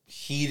like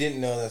he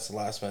didn't know that's the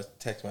last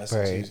text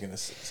message he was going to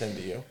send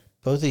to you.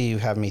 Both of you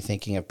have me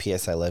thinking of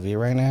 "P.S. I Love You"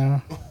 right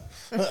now.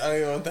 I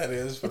don't know what that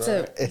is, but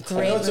it's a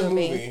great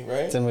movie,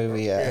 right? It's a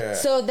movie, yeah.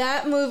 So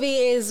that movie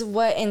is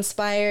what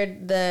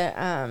inspired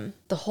the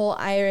whole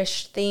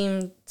Irish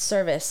themed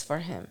service for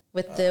him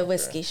with the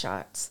whiskey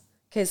shots,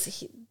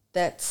 because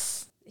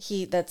that's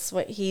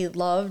what he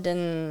loved,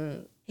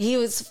 and he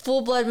was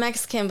full blood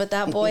Mexican, but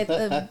that boy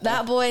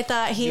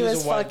thought he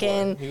was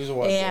fucking. He was a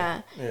white boy.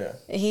 Yeah.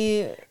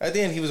 At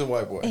the end, he was a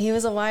white boy. He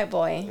was a white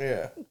boy.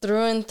 Yeah.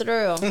 Through and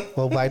through.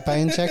 Well, bite by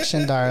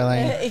injection,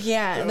 darling.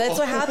 Yeah, that's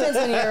what happens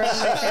when you're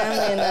around your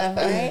family enough,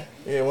 right?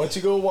 Yeah, once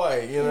you go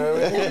white, you know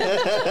what I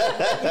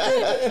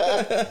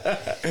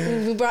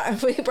mean? we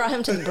brought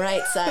him to the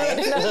bright side.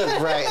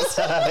 Bright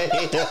side.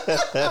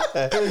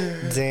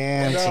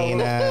 Damn,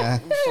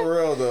 Gina. For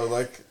real though,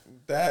 like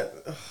that.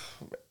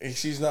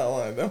 She's not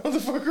lying. That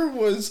motherfucker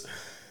was.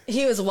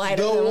 He was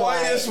whiter the than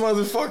whitest white.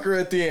 motherfucker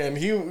at the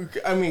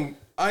end.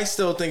 I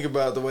still think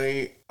about the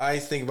way I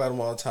think about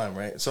him all the time,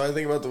 right? So I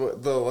think about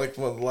the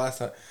last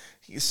time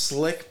he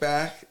slick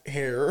back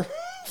hair,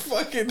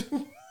 fucking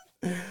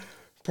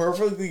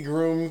perfectly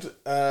groomed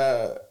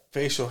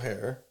facial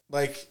hair.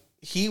 Like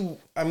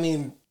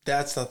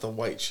that's not the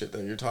white shit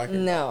that you're talking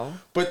about. No.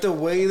 But the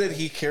way that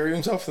he carried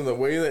himself and the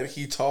way that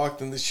he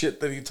talked and the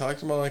shit that he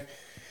talked about, like.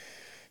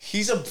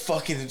 He's a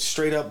fucking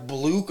straight up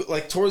blue.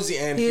 Like towards the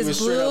end, he was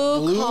straight up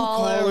blue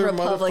collar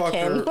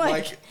Republican. motherfucker.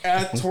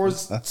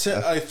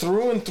 Like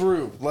through and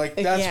through. Like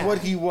that's what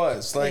he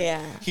was. Like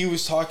he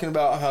was talking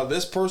about how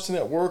this person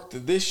at work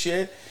did this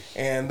shit,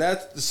 and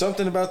that's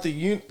something about the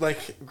union.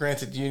 Like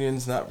granted,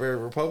 union's not very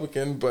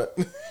Republican, but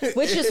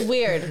which is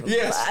weird.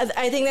 Yes,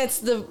 I think that's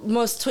the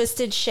most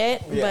twisted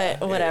shit.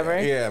 But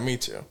whatever. Yeah, me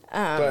too.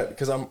 But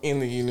because I'm in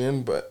the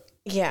union, but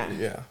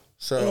yeah.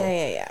 So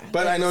yeah.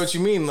 But I know what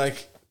you mean.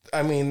 Like. The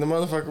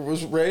motherfucker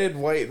was red,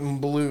 white, and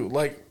blue.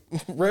 Like,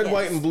 red,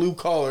 white, and blue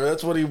collar.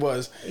 That's what he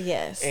was.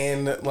 Yes.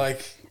 And,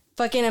 like...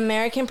 Fucking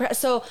American...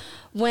 So,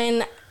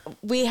 when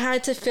we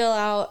had to fill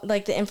out,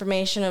 like, the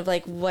information of,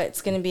 like,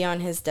 what's going to be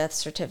on his death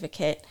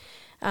certificate,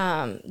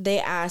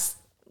 they asked,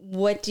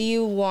 what do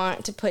you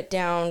want to put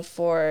down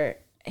for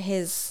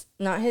his...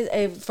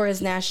 for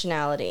his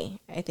nationality,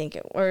 I think.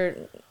 It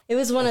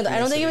was one of the... I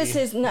don't think it was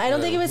his... I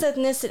don't think it was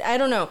ethnicity. I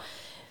don't know.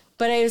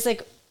 But I was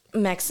like...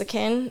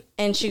 Mexican,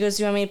 and she goes,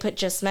 do you want me to put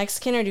just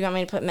Mexican or do you want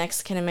me to put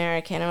Mexican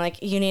American? I'm like,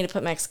 you need to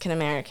put Mexican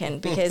American,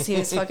 because he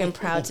was fucking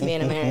proud to be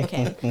an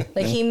American.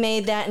 Like he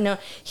made that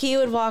he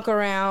would walk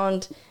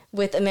around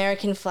with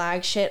American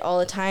flag shit all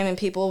the time, and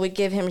people would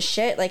give him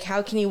shit like,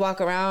 how can you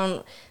walk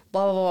around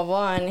blah blah blah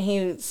blah, and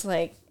he was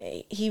like,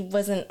 he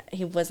was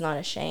not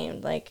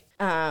ashamed, like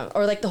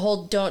or like the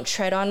whole "don't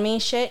tread on me"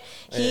 shit.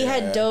 He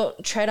had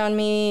 "don't tread on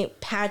me"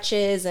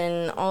 patches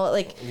and all,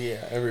 like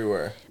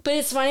everywhere. But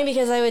it's funny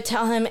because I would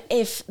tell him,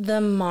 if the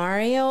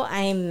Mario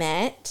I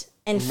met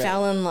and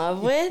fell in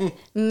love with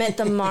met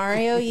the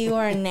Mario you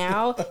are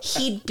now,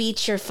 he'd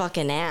beat your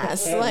fucking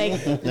ass.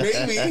 Like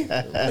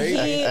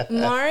maybe.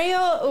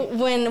 Mario,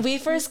 when we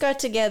first got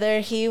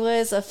together, he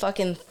was a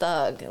fucking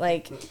thug.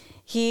 Like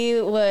he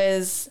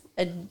was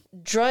a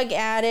drug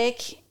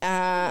addict.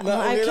 I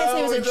can't say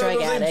he was a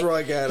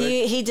drug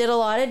addict. He did a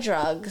lot of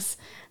drugs.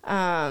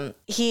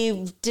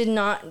 He did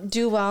not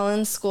do well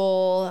in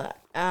school.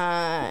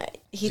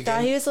 He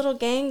thought he was a little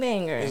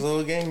gangbanger. He was a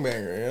little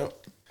gangbanger,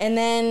 yep. And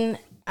then...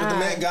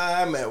 But the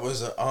guy I met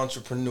was an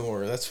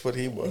entrepreneur. That's what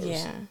he was.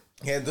 Yeah.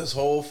 He had this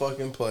whole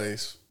fucking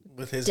place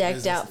with his decked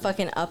business. out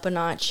fucking up a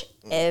notch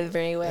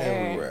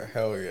everywhere.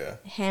 Hell yeah.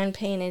 Hand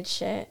painted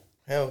shit.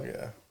 Hell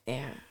yeah.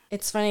 Yeah.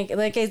 It's funny.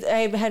 Like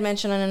I had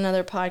mentioned on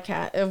another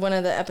podcast, one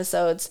of the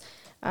episodes,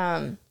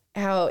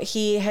 how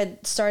he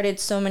had started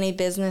so many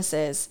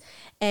businesses.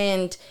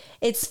 And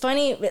it's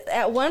funny,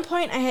 at one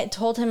point I had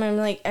told him, I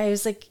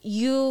was like,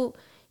 you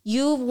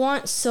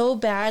want so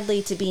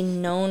badly to be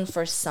known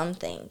for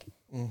something.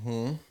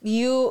 Mm-hmm.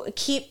 You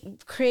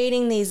keep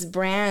creating these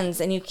brands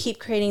and you keep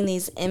creating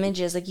these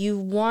images. Like you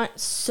want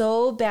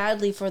so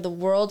badly for the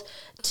world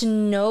to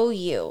know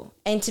you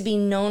and to be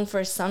known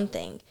for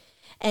something.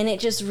 And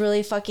it just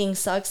really fucking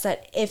sucks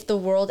that if the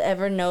world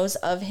ever knows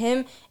of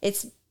him,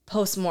 it's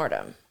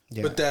post-mortem.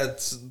 Yeah. But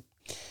that's...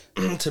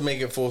 to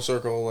make it full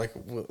circle, like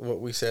what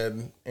we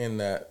said in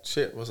that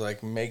shit was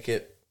like,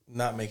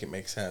 not make it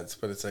make sense,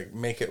 but it's like,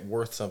 make it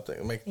worth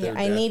something.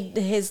 I need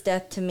his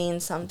death to mean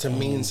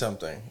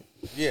something.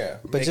 Yeah,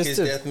 but make just his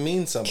death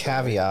mean something.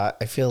 Caveat: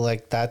 I feel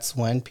like that's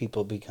when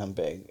people become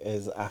big,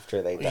 is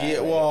after they die. Yeah,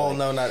 well,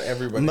 no, not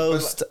everybody.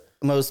 Most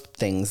most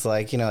things,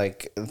 like, you know,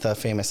 like the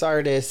famous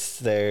artists,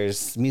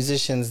 there's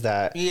musicians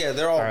that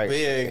they're all are,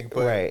 big,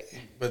 but right.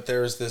 But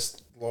there's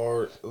this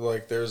large,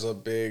 like there's a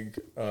big,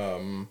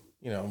 you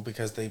know,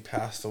 because they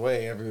passed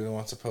away, everyone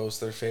wants to post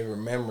their favorite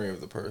memory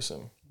of the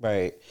person.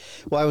 Right.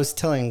 Well, I was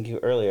telling you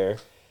earlier,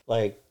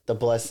 like the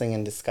blessing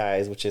in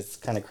disguise, which is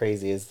kind of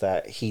crazy, is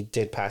that he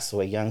did pass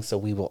away young, so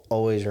we will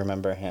always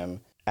remember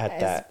him at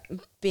that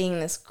being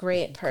this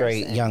great person,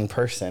 great young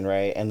person,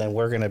 right? And then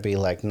we're gonna be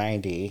like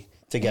 90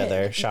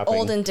 together shopping,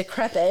 old and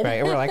decrepit, right?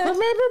 And we're like,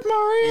 remember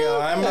Mario? Yeah,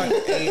 I'm not.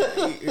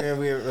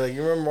 Like,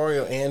 you remember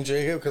Mario and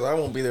Jacob? Because I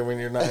won't be there when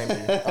you're 90.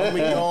 I'll be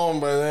gone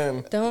by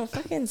then. Don't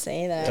fucking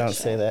say that. Don't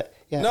say that.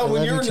 Yeah, no,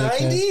 when you're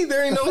 90,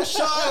 there ain't no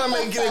shot I'm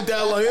making it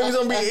that long. It's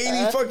gonna be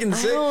 80 fucking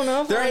sick. I don't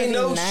know if there ain't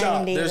no 90,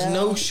 shot. There's though.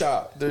 no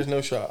shot. There's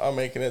no shot. I'm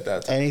making it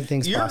that time.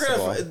 Anything's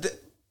possible.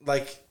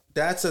 Like,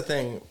 that's the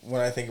thing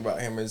when I think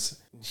about him is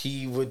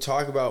he would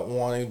talk about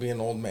wanting to be an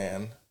old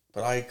man,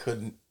 but I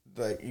couldn't.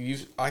 Like,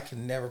 I could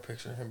never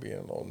picture him being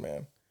an old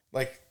man.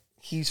 Like,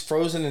 he's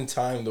frozen in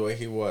time the way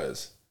he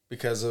was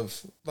because of,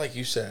 like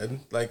you said,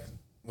 like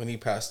when he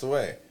passed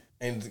away.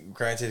 And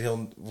granted,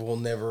 we'll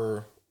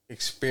never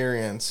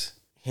experience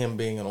him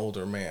being an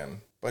older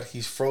man, but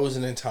he's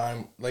frozen in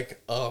time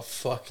like a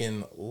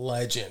fucking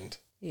legend.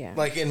 Yeah.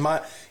 Like in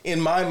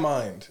my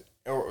mind,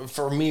 or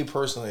for me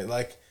personally,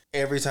 like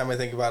every time I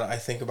think about it, I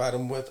think about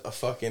him with a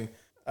fucking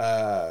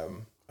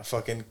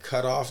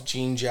cut off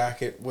jean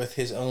jacket with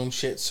his own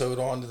shit sewed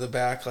onto the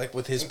back, like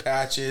with his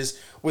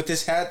patches, with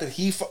his hat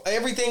that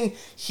everything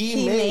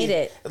he made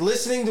it.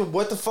 Listening to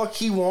what the fuck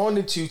he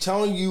wanted to,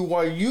 telling you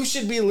why you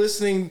should be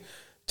listening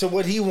to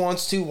what he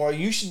wants to, why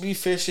you should be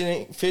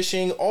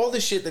fishing, all the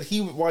shit that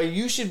why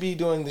you should be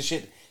doing the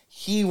shit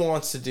he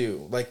wants to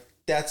do. Like,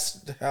 that's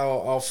how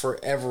I'll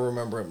forever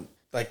remember him.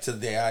 Like, to the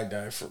day I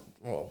die.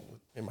 Well,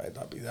 it might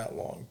not be that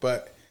long,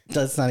 but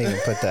let's not even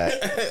put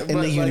that in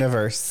the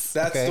universe.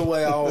 That's the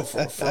way I'll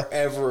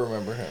forever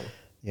remember him.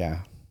 Yeah,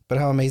 but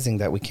how amazing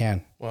that we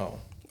can. Well,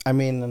 I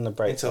mean, on the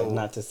bright side,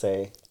 not to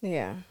say.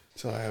 Yeah.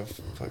 So I have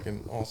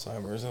fucking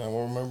Alzheimer's and I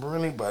won't remember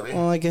anybody.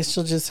 Well, I guess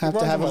you'll just have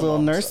to have a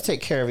little nurse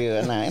take care of you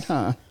at night,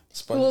 huh?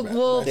 We'll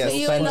put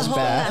you in the home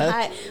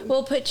that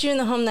we'll put you in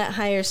the home that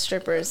hires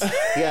strippers.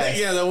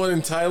 Yeah, that one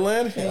in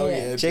Thailand. Hell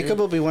yeah, Jacob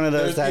will be one of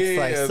those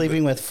that's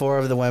sleeping with 4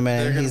 of the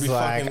women, and he's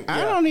like,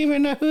 I don't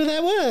even know who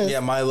that was. Yeah,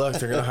 my luck,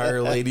 they're gonna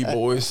hire lady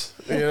boys.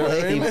 You know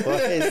what I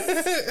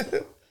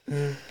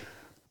mean?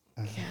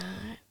 God,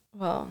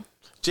 well.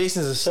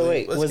 Jason's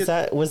asleep. So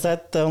wait, was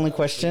that the only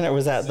question, or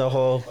was that the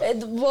whole? There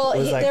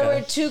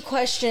were 2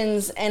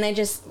 questions, and I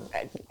just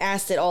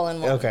asked it all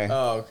in one. Okay.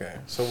 Oh, okay.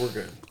 So we're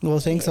good. Well,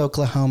 thanks,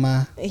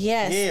 Oklahoma.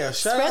 Yes. Yeah.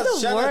 Spread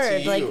the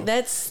word. Like,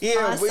 that's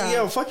awesome.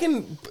 Yeah.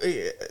 Fucking.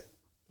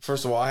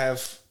 First of all, I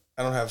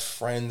don't have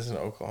friends in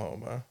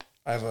Oklahoma.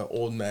 I have an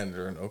old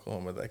manager in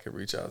Oklahoma that I could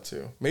reach out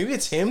to. Maybe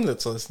it's him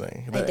that's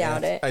listening. I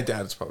doubt it. I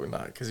doubt it's probably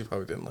not, because he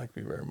probably didn't like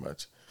me very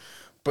much.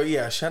 But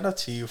yeah, shout out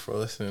to you for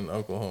listening in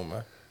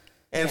Oklahoma.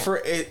 And for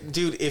it,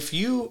 dude, if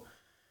you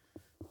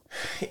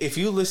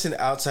listen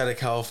outside of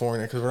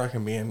California, because we're not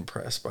gonna be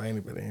impressed by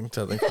anybody in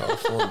Southern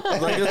California.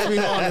 Like, let's be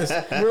honest,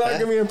 we're not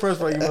gonna be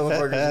impressed by you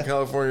motherfuckers in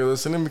California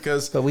listening,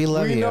 because but we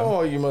love you. We know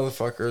all you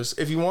motherfuckers.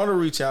 If you want to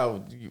reach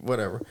out,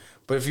 whatever.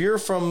 But if you're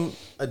from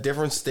a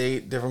different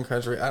state, different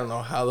country, I don't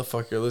know how the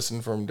fuck you're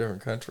listening from a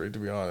different country, to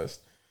be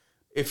honest.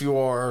 If you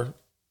are,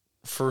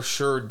 for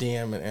sure,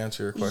 DM and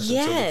answer your question.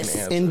 Yes. So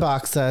we can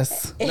Inbox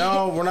us.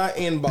 No, we're not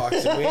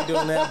inboxing. We ain't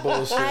doing that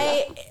bullshit.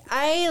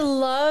 I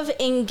love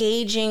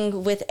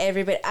engaging with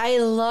everybody. I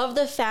love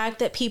the fact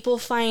that people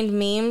find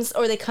memes,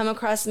 or they come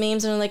across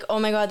memes and are like, oh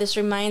my God, this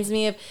reminds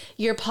me of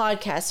your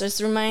podcast. This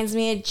reminds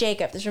me of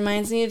Jacob. This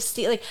reminds me of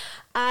Steve. Like,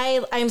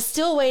 I'm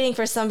still waiting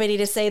for somebody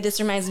to say, this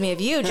reminds me of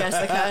you,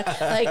 Jessica.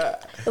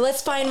 Like,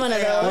 let's find one of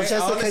those. Well,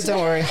 Jessica, honestly,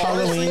 don't worry.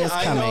 Halloween is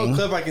coming. I know a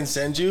clip I can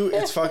send you.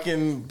 It's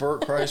fucking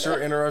Bert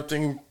Kreischer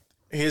interrupting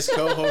his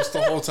co-host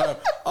the whole time.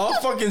 I'll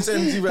fucking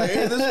send it to you back.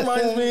 Hey, this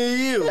reminds me of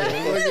you.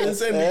 I'm fucking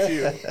send it to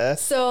you.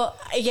 So,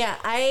 yeah,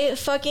 I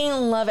fucking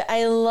love it.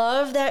 I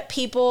love that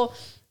people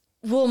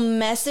will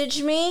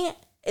message me,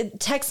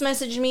 text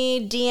message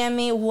me, DM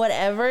me,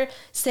 whatever,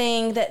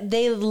 saying that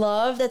they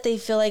love that they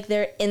feel like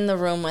they're in the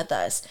room with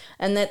us,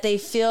 and that they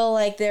feel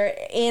like they're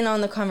in on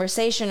the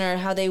conversation, or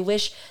how they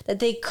wish that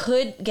they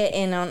could get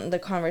in on the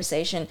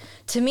conversation.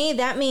 To me,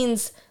 that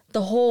means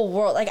the whole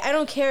world. Like, I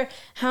don't care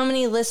how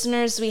many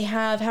listeners we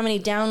have, how many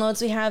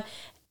downloads we have,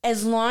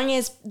 as long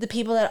as the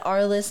people that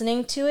are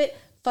listening to it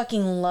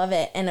fucking love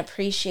it and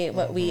appreciate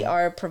what we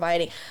are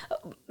providing.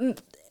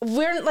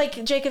 We're,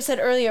 like Jacob said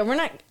earlier, we're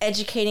not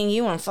educating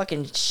you on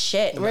fucking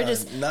shit. We're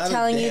just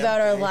telling you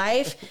about our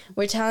life.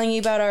 We're telling you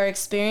about our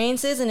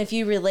experiences. And if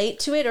you relate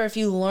to it, or if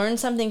you learn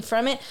something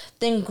from it,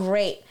 then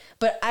great.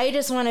 But I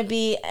just want to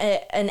be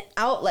an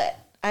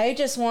outlet. I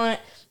just want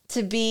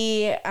to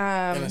be...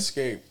 an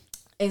escape.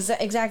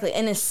 Exactly.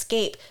 An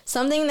escape.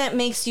 Something that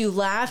makes you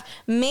laugh.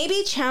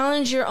 Maybe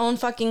challenge your own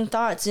fucking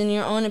thoughts and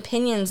your own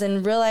opinions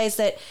and realize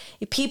that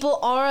people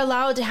are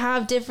allowed to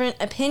have different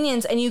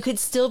opinions and you could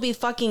still be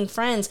fucking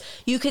friends.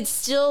 You could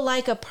still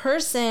like a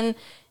person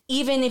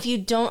even if you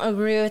don't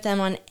agree with them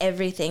on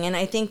everything. And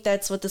I think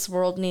that's what this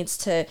world needs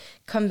to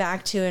come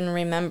back to and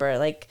remember.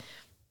 Like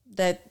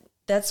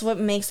that's what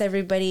makes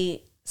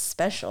everybody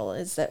special,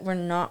 is that we're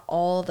not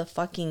all the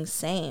fucking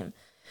same.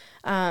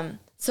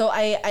 So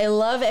I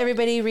love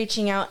everybody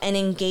reaching out and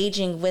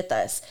engaging with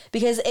us,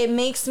 because it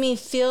makes me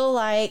feel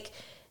like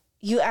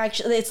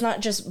it's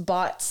not just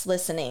bots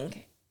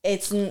listening.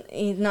 It's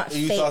not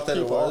you fake thought that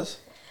people. it was?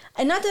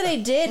 And not that I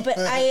did, but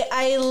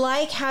I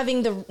like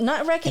having the,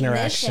 not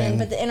recognition,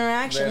 but the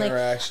interaction. The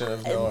interaction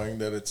of knowing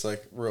that it's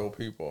like real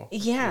people.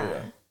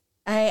 Yeah.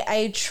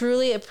 I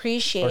truly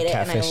appreciate it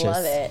and I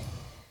love it.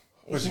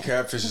 There's some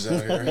catfishes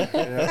out here.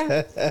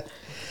 Yeah.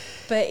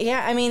 But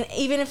yeah, I mean,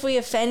 even if we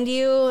offend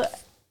you,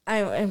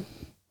 I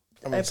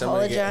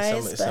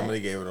apologize.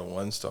 Somebody gave it a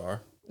 1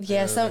 star.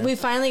 Yeah, we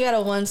finally got a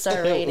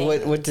 1-star rating.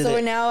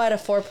 We're now at a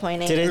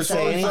 4.8. Did it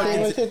say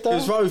anything with it though? It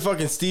was probably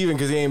fucking Steven,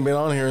 because he ain't been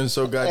on here in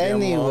so goddamn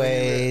long.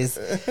 Anyways.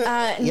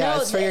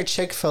 It's for your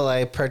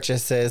Chick-fil-A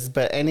purchases,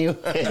 but anyways.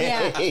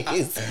 Yeah. They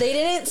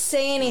didn't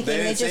say anything.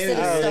 They just did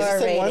a star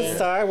rating. rating. 1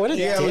 star? What a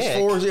dick.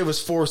 It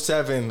was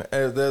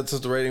 4.7. That's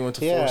what the rating went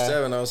to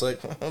 4.7. I was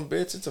like,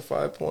 bitch, it's a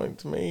 5 point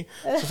to me.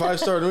 It's a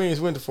 5-star to me. It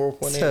went to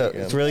 4.8.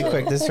 So, really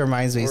quick, this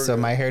reminds me. So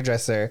my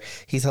hairdresser,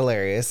 he's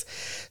hilarious.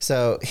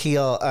 So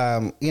he'll,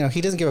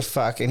 he doesn't give a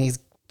fuck, and he's a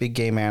big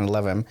gay man,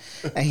 love him.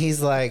 And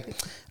he's like,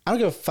 I don't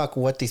give a fuck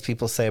what these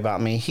people say about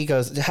me. He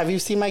goes, have you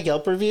seen my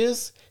Yelp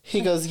reviews?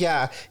 He goes,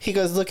 yeah. He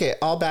goes, look at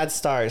all bad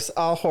stars,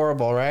 all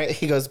horrible, right?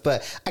 He goes,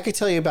 but I could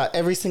tell you about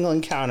every single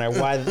encounter,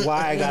 why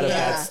I got a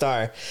bad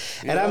star.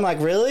 And I'm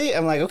like, really?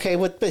 I'm like, okay,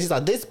 what? He's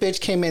like, this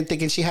bitch came in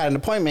thinking she had an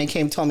appointment,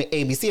 came told me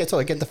ABC. I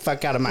told her, get the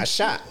fuck out of my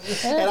shop.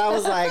 And I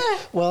was like,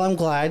 well, I'm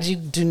glad you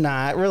do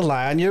not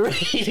rely on your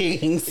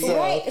ratings. So.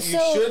 Right. You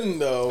shouldn't,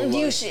 though.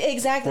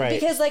 Exactly. Right.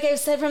 Because like I've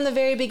said from the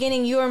very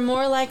beginning, you are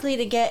more likely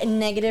to get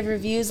negative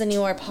reviews than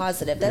you are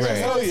positive. That's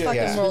just how this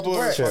fucking world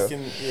works.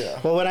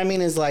 Well, what I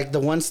mean is like the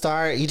 1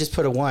 star, you just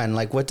put a 1.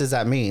 Like, what does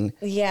that mean?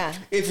 Yeah.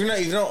 If you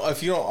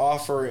don't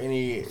offer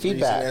any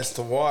feedback reason as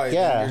to why,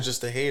 then you're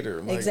just a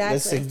hater. Like,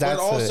 exactly. But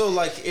also,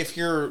 like, if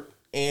you're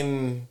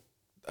in,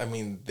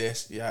 to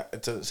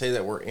say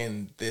that we're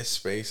in this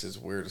space is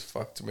weird as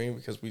fuck to me,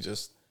 because we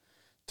just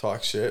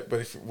talk shit.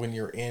 But when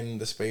you're in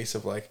the space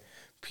of like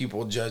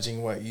people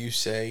judging what you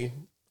say,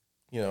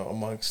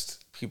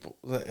 amongst people,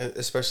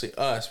 especially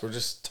us, we're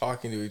just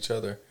talking to each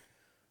other.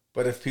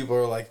 But if people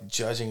are like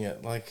judging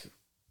it, like,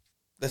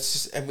 that's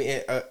just,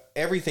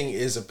 everything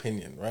is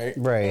opinion, right?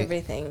 Right.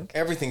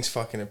 Everything's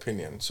fucking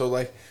opinion. So,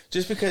 like,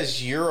 just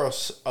because you're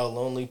a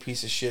lonely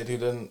piece of shit who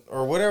doesn't,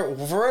 or whatever,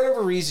 for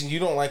whatever reason you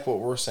don't like what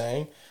we're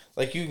saying,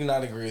 like, you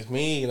cannot agree with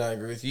me, you cannot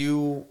agree with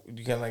you,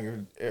 you cannot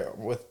agree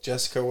with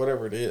Jessica,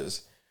 whatever it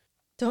is.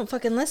 Don't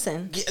fucking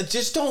listen. Yeah,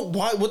 just don't.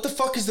 Why? What the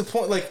fuck is the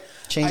point? Like,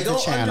 change I don't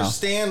the channel.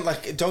 Understand.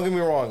 Like, don't get me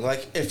wrong.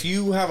 Like, if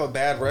you have a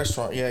bad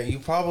restaurant, you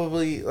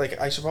probably,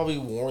 like, I should probably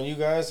warn you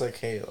guys. Like,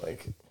 hey,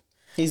 like,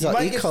 he's you like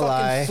might E. get coli.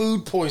 fucking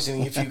food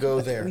poisoning if you go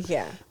there.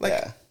 Yeah.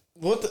 Like,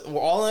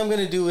 all I'm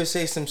gonna do is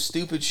say some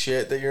stupid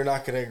shit that you're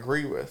not gonna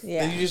agree with.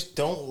 Yeah. And you just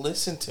don't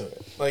listen to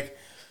it. Like,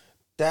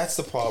 that's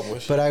the problem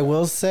with shit. But I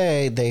will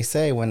say, they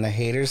say when the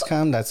haters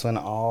come, that's when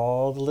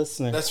all the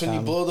listeners That's when you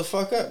blow the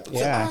fuck up.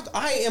 Yeah.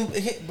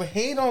 But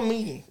hate on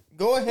me.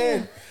 Go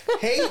ahead.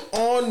 Hate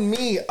on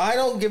me. I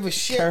don't give a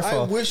shit.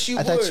 Careful. I wish you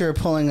would. I thought you were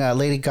pulling a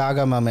Lady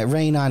Gaga moment.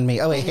 Rain on me.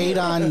 Oh, wait, hate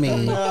on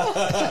me. No,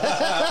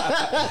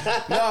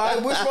 I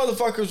wish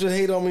motherfuckers would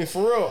hate on me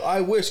for real.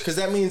 I wish, because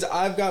that means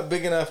I've got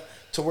big enough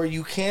to where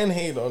you can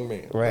hate on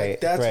me. Right.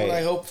 Like, that's right. what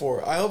I hope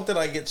for. I hope that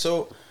I get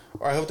or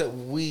I hope that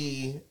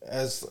we,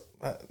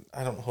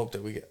 I don't hope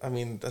that we get, I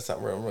mean, that's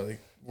not what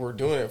we're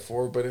doing it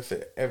for, but if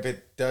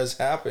it does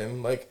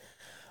happen, like,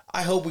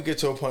 I hope we get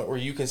to a point where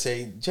you can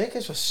say, Jake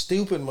is a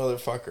stupid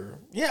motherfucker.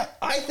 Yeah,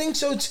 I think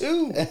so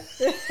too. What the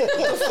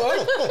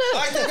fuck?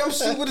 I think I'm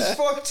stupid as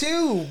fuck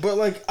too. But,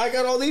 like, I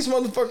got all these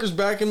motherfuckers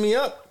backing me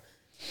up.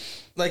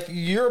 Like,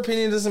 your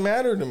opinion doesn't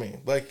matter to me.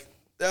 Like,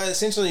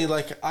 essentially,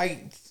 like,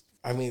 I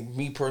mean,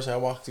 me personally,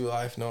 I walk through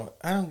life, no,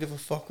 I don't give a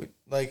fuck.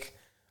 Like,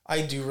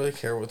 I do really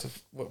care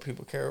what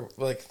people care,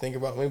 like, think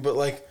about me. But,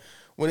 like,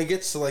 when it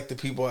gets to, like, the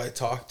people I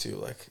talk to,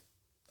 like,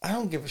 I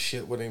don't give a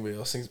shit what anybody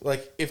else thinks.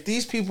 Like, if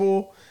these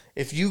people,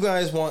 if you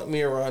guys want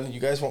me around and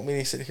you guys want me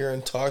to sit here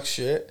and talk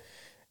shit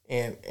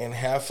and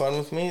have fun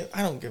with me,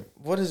 I don't give,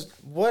 what is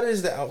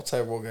the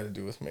outside world got to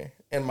do with me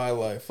and my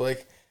life?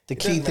 Like, the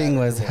key thing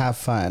was have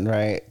fun,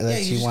 right?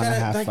 That you want to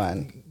have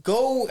fun.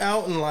 Go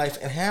out in life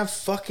and have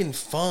fucking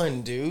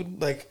fun,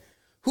 dude. Like,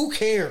 who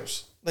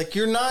cares? Like,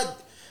 you're not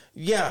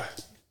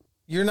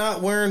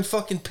wearing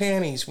fucking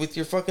panties with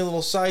your fucking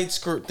little side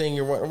skirt thing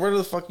you're wearing. Where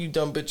the fuck you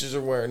dumb bitches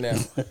are wearing now?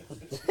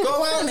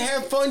 Go out and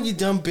have fun, you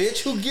dumb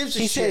bitch. Who gives a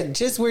shit? He said,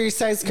 just wear your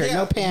side skirt,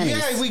 no panties.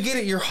 Yeah, we get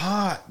it. You're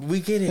hot. We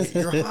get it.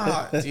 You're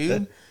hot,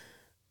 dude.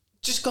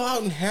 just go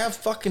out and have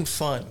fucking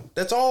fun.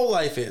 That's all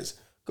life is.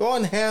 Go out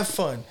and have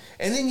fun.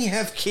 And then you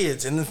have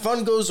kids, and the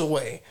fun goes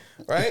away,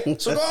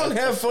 right? So go out and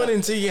have fun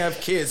until you have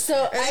kids.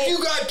 So and if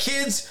you got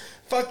kids,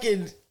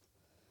 fucking...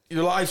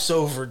 Your life's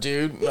over,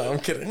 dude. No, I'm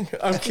kidding.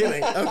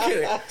 Because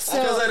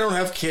I don't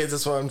have kids.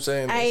 That's why I'm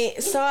saying this. I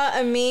saw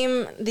a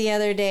meme the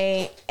other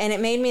day, and it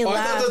made me laugh.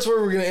 I thought that's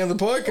where we're going to end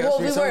the podcast. Well,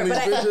 we were, but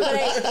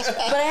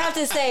I have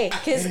to say,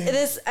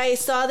 because I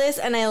saw this,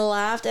 and I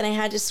laughed, and I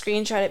had to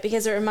screenshot it,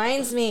 because it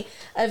reminds me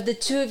of the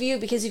two of you,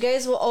 because you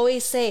guys will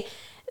always say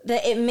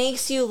that it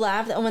makes you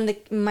laugh that when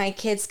my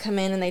kids come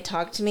in and they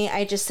talk to me,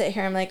 I just sit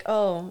here, I'm like,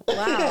 oh,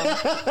 wow.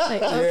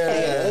 Like,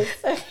 okay.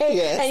 Yeah. Okay.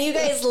 Yes. And you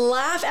guys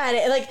laugh at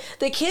it. Like,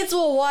 the kids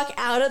will walk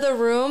out of the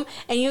room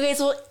and you guys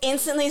will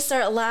instantly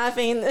start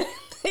laughing. You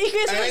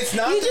guys it's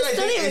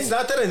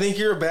not that I think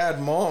you're a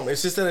bad mom.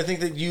 It's just that I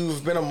think that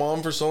you've been a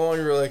mom for so long,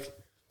 you're like,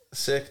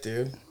 sick,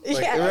 dude.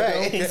 Like, yeah.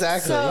 Right,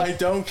 exactly. So, I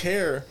don't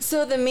care.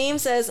 So the meme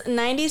says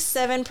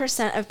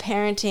 97% of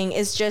parenting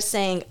is just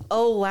saying,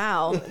 oh,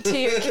 wow, to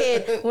your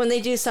kid when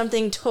they do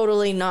something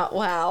totally not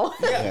wow.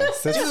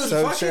 Yes, that's Dude,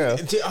 so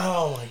fucking, true.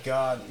 oh my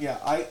God. Yeah,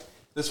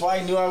 that's why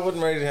I knew I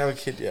wasn't ready to have a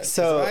kid yet.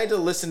 So I had to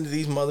listen to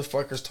these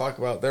motherfuckers talk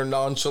about their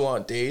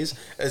nonchalant days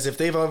as if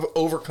they've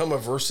overcome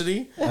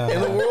adversity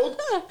in the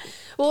world.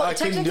 Well,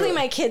 technically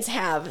my kids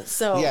have,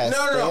 so. Yes,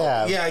 No.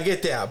 have. Yeah, I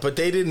get that. But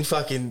they didn't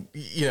fucking,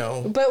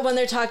 But when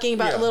they're talking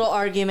about little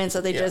arguments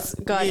that they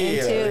just got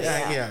into.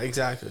 Yeah,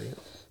 exactly.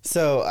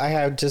 So I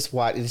have just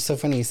watched. It's so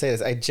funny you say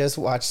this. I just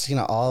watched.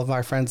 All of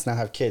our friends now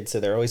have kids,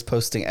 so they're always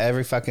posting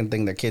every fucking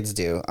thing their kids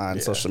do on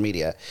social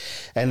media.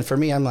 And for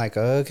me, I'm like,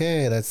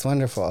 okay, that's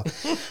wonderful.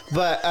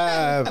 But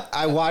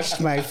I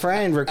watched my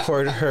friend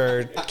record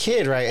her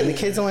kid, right, and the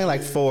kid's only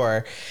like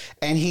 4,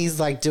 and he's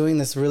like doing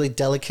this really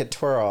delicate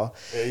twirl.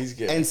 Yeah, he's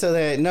good. And so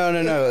that no,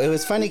 it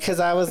was funny because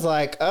I was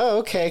like, oh,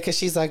 okay, because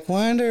she's like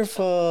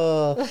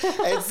wonderful.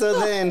 And so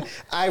then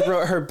I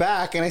wrote her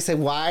back, and I said,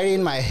 why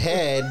in my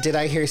head did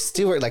I hear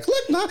Stuart? Like,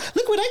 look, Mom,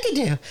 look what I can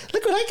do.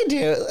 Look what I can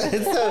do.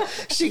 And so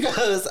she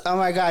goes, oh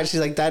my God. She's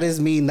like, that is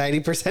me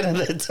 90% of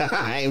the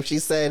time. She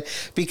said,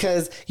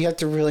 because you have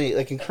to really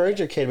like encourage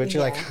your kid, but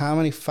you're like, how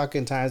many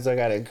fucking times do I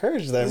got to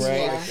encourage them,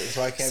 right? That's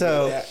why I can't be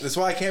a dad. That's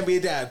why I can't be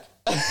a dad.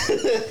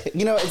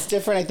 It's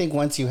different, I think,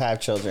 once you have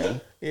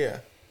children. Yeah.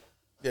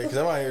 Yeah, because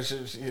I'm out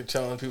here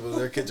telling people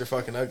their kids are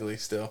fucking ugly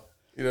still.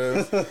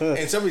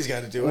 And somebody's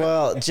got to do it.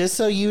 Well, just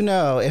so you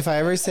know, if I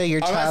ever say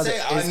your child is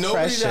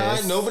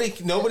precious, nobody's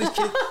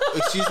kid.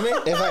 Excuse me.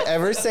 If I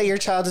ever say your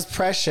child is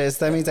precious,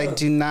 that means I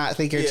do not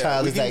think your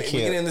child is that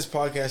cute. We can end this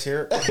podcast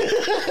here. Hold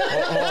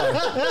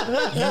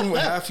on.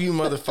 Half you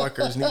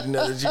motherfuckers need to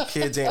know that your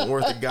kids ain't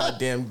worth a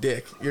goddamn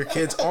dick. Your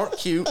kids aren't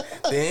cute.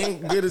 They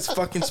ain't good at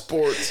fucking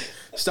sports.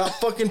 Stop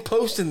fucking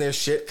posting their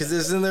shit because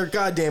it's in their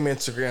goddamn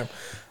Instagram.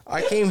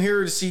 I came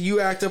here to see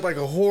you act up like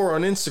a whore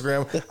on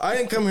Instagram. I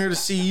didn't come here to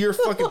see your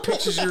fucking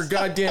pictures of your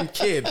goddamn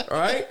kid, all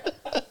right?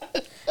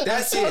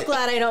 That's I'm so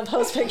glad I don't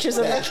post pictures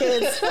of my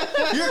kids.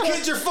 Your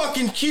kids are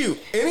fucking cute.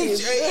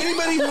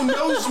 Anybody who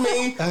knows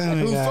me,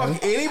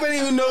 anybody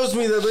who knows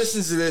me that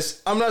listens to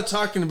this, I'm not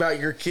talking about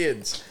your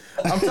kids.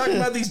 I'm talking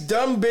about these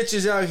dumb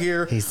bitches out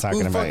here who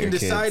fucking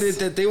decided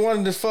that they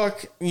wanted to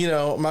fuck,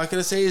 I'm not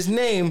going to say his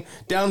name,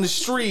 down the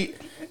street.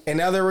 And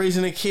now they're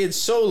raising a kid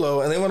solo,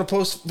 and they want to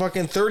post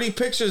fucking 30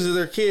 pictures of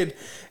their kid,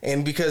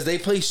 and because they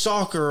play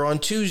soccer on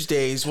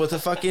Tuesdays with a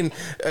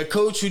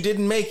coach who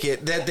didn't make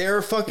it, that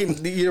they're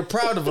fucking, you're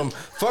proud of them.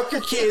 Fuck your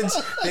kids.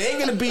 They ain't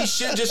gonna be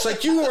shit just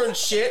like you weren't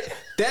shit.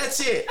 That's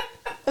it.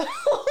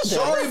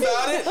 Sorry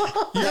about it.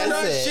 You're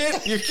not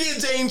shit. Your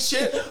kids ain't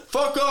shit.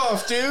 Fuck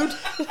off, dude.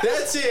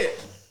 That's it.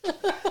 How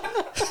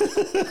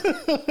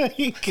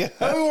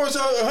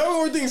many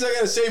more things I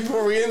gotta say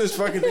before we end this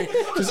fucking thing?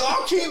 Because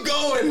I'll keep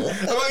going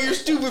about your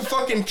stupid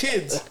fucking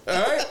kids.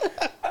 Alright?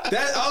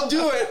 I'll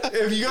do it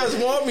if you guys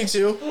want me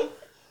to.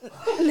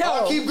 No.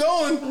 I'll keep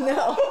going.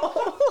 No.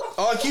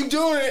 I'll keep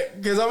doing it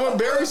because I'm gonna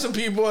bury some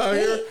people out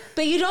here.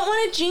 But you don't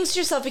want to jinx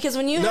yourself because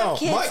when you have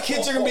kids. My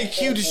kids are gonna be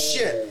cute as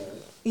shit.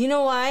 You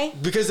know why?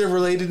 Because they're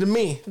related to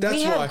me. That's why.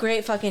 We have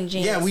great fucking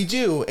genes. Yeah, we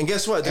do. And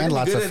guess what? They're And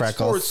lots good of at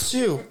freckles. sports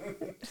too.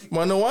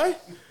 Wanna know why?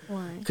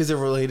 Why? Because they're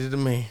related to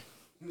me.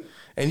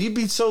 And you'd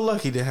be so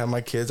lucky to have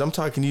my kids. I'm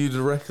talking to you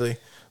directly.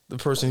 The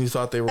person who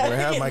thought they were going to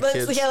have my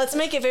kids. Yeah, let's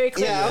make it very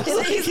clear. Yeah,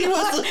 he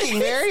was looking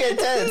very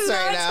intense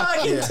right now. Not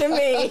talking to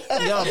me.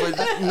 No, but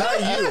not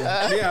you.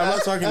 Yeah, I'm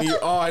not talking to you.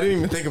 Oh, I didn't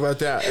even think about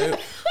that.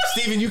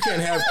 Steven, you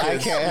can't have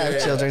kids. I can't have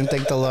children,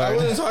 thank the Lord. I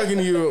wasn't talking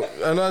to you.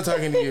 I'm not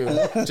talking to you,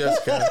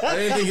 Jessica. I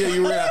didn't think that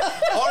you were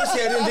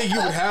honestly, I didn't think you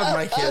would have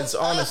my kids,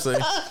 honestly.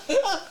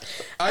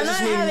 I'm not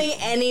having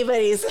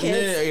anybody's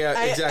kids. Yeah,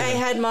 exactly. I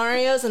had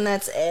Mario's and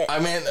that's it. I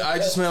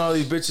just meant all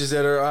these bitches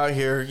that are out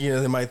here,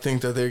 they might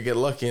think that they get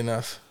lucky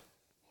enough.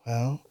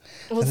 Well,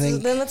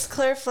 then let's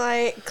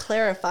clarify.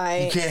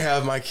 You can't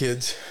have my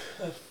kids.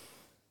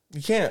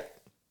 You can't.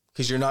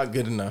 Because you're not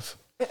good enough.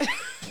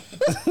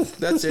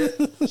 That's it.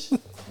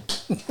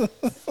 You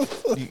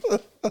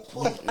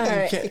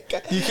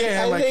can't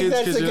have my kids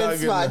because you're not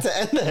good enough. To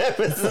end the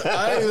episode.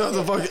 I don't even know what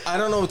the fuck. I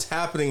don't know what's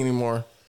happening anymore.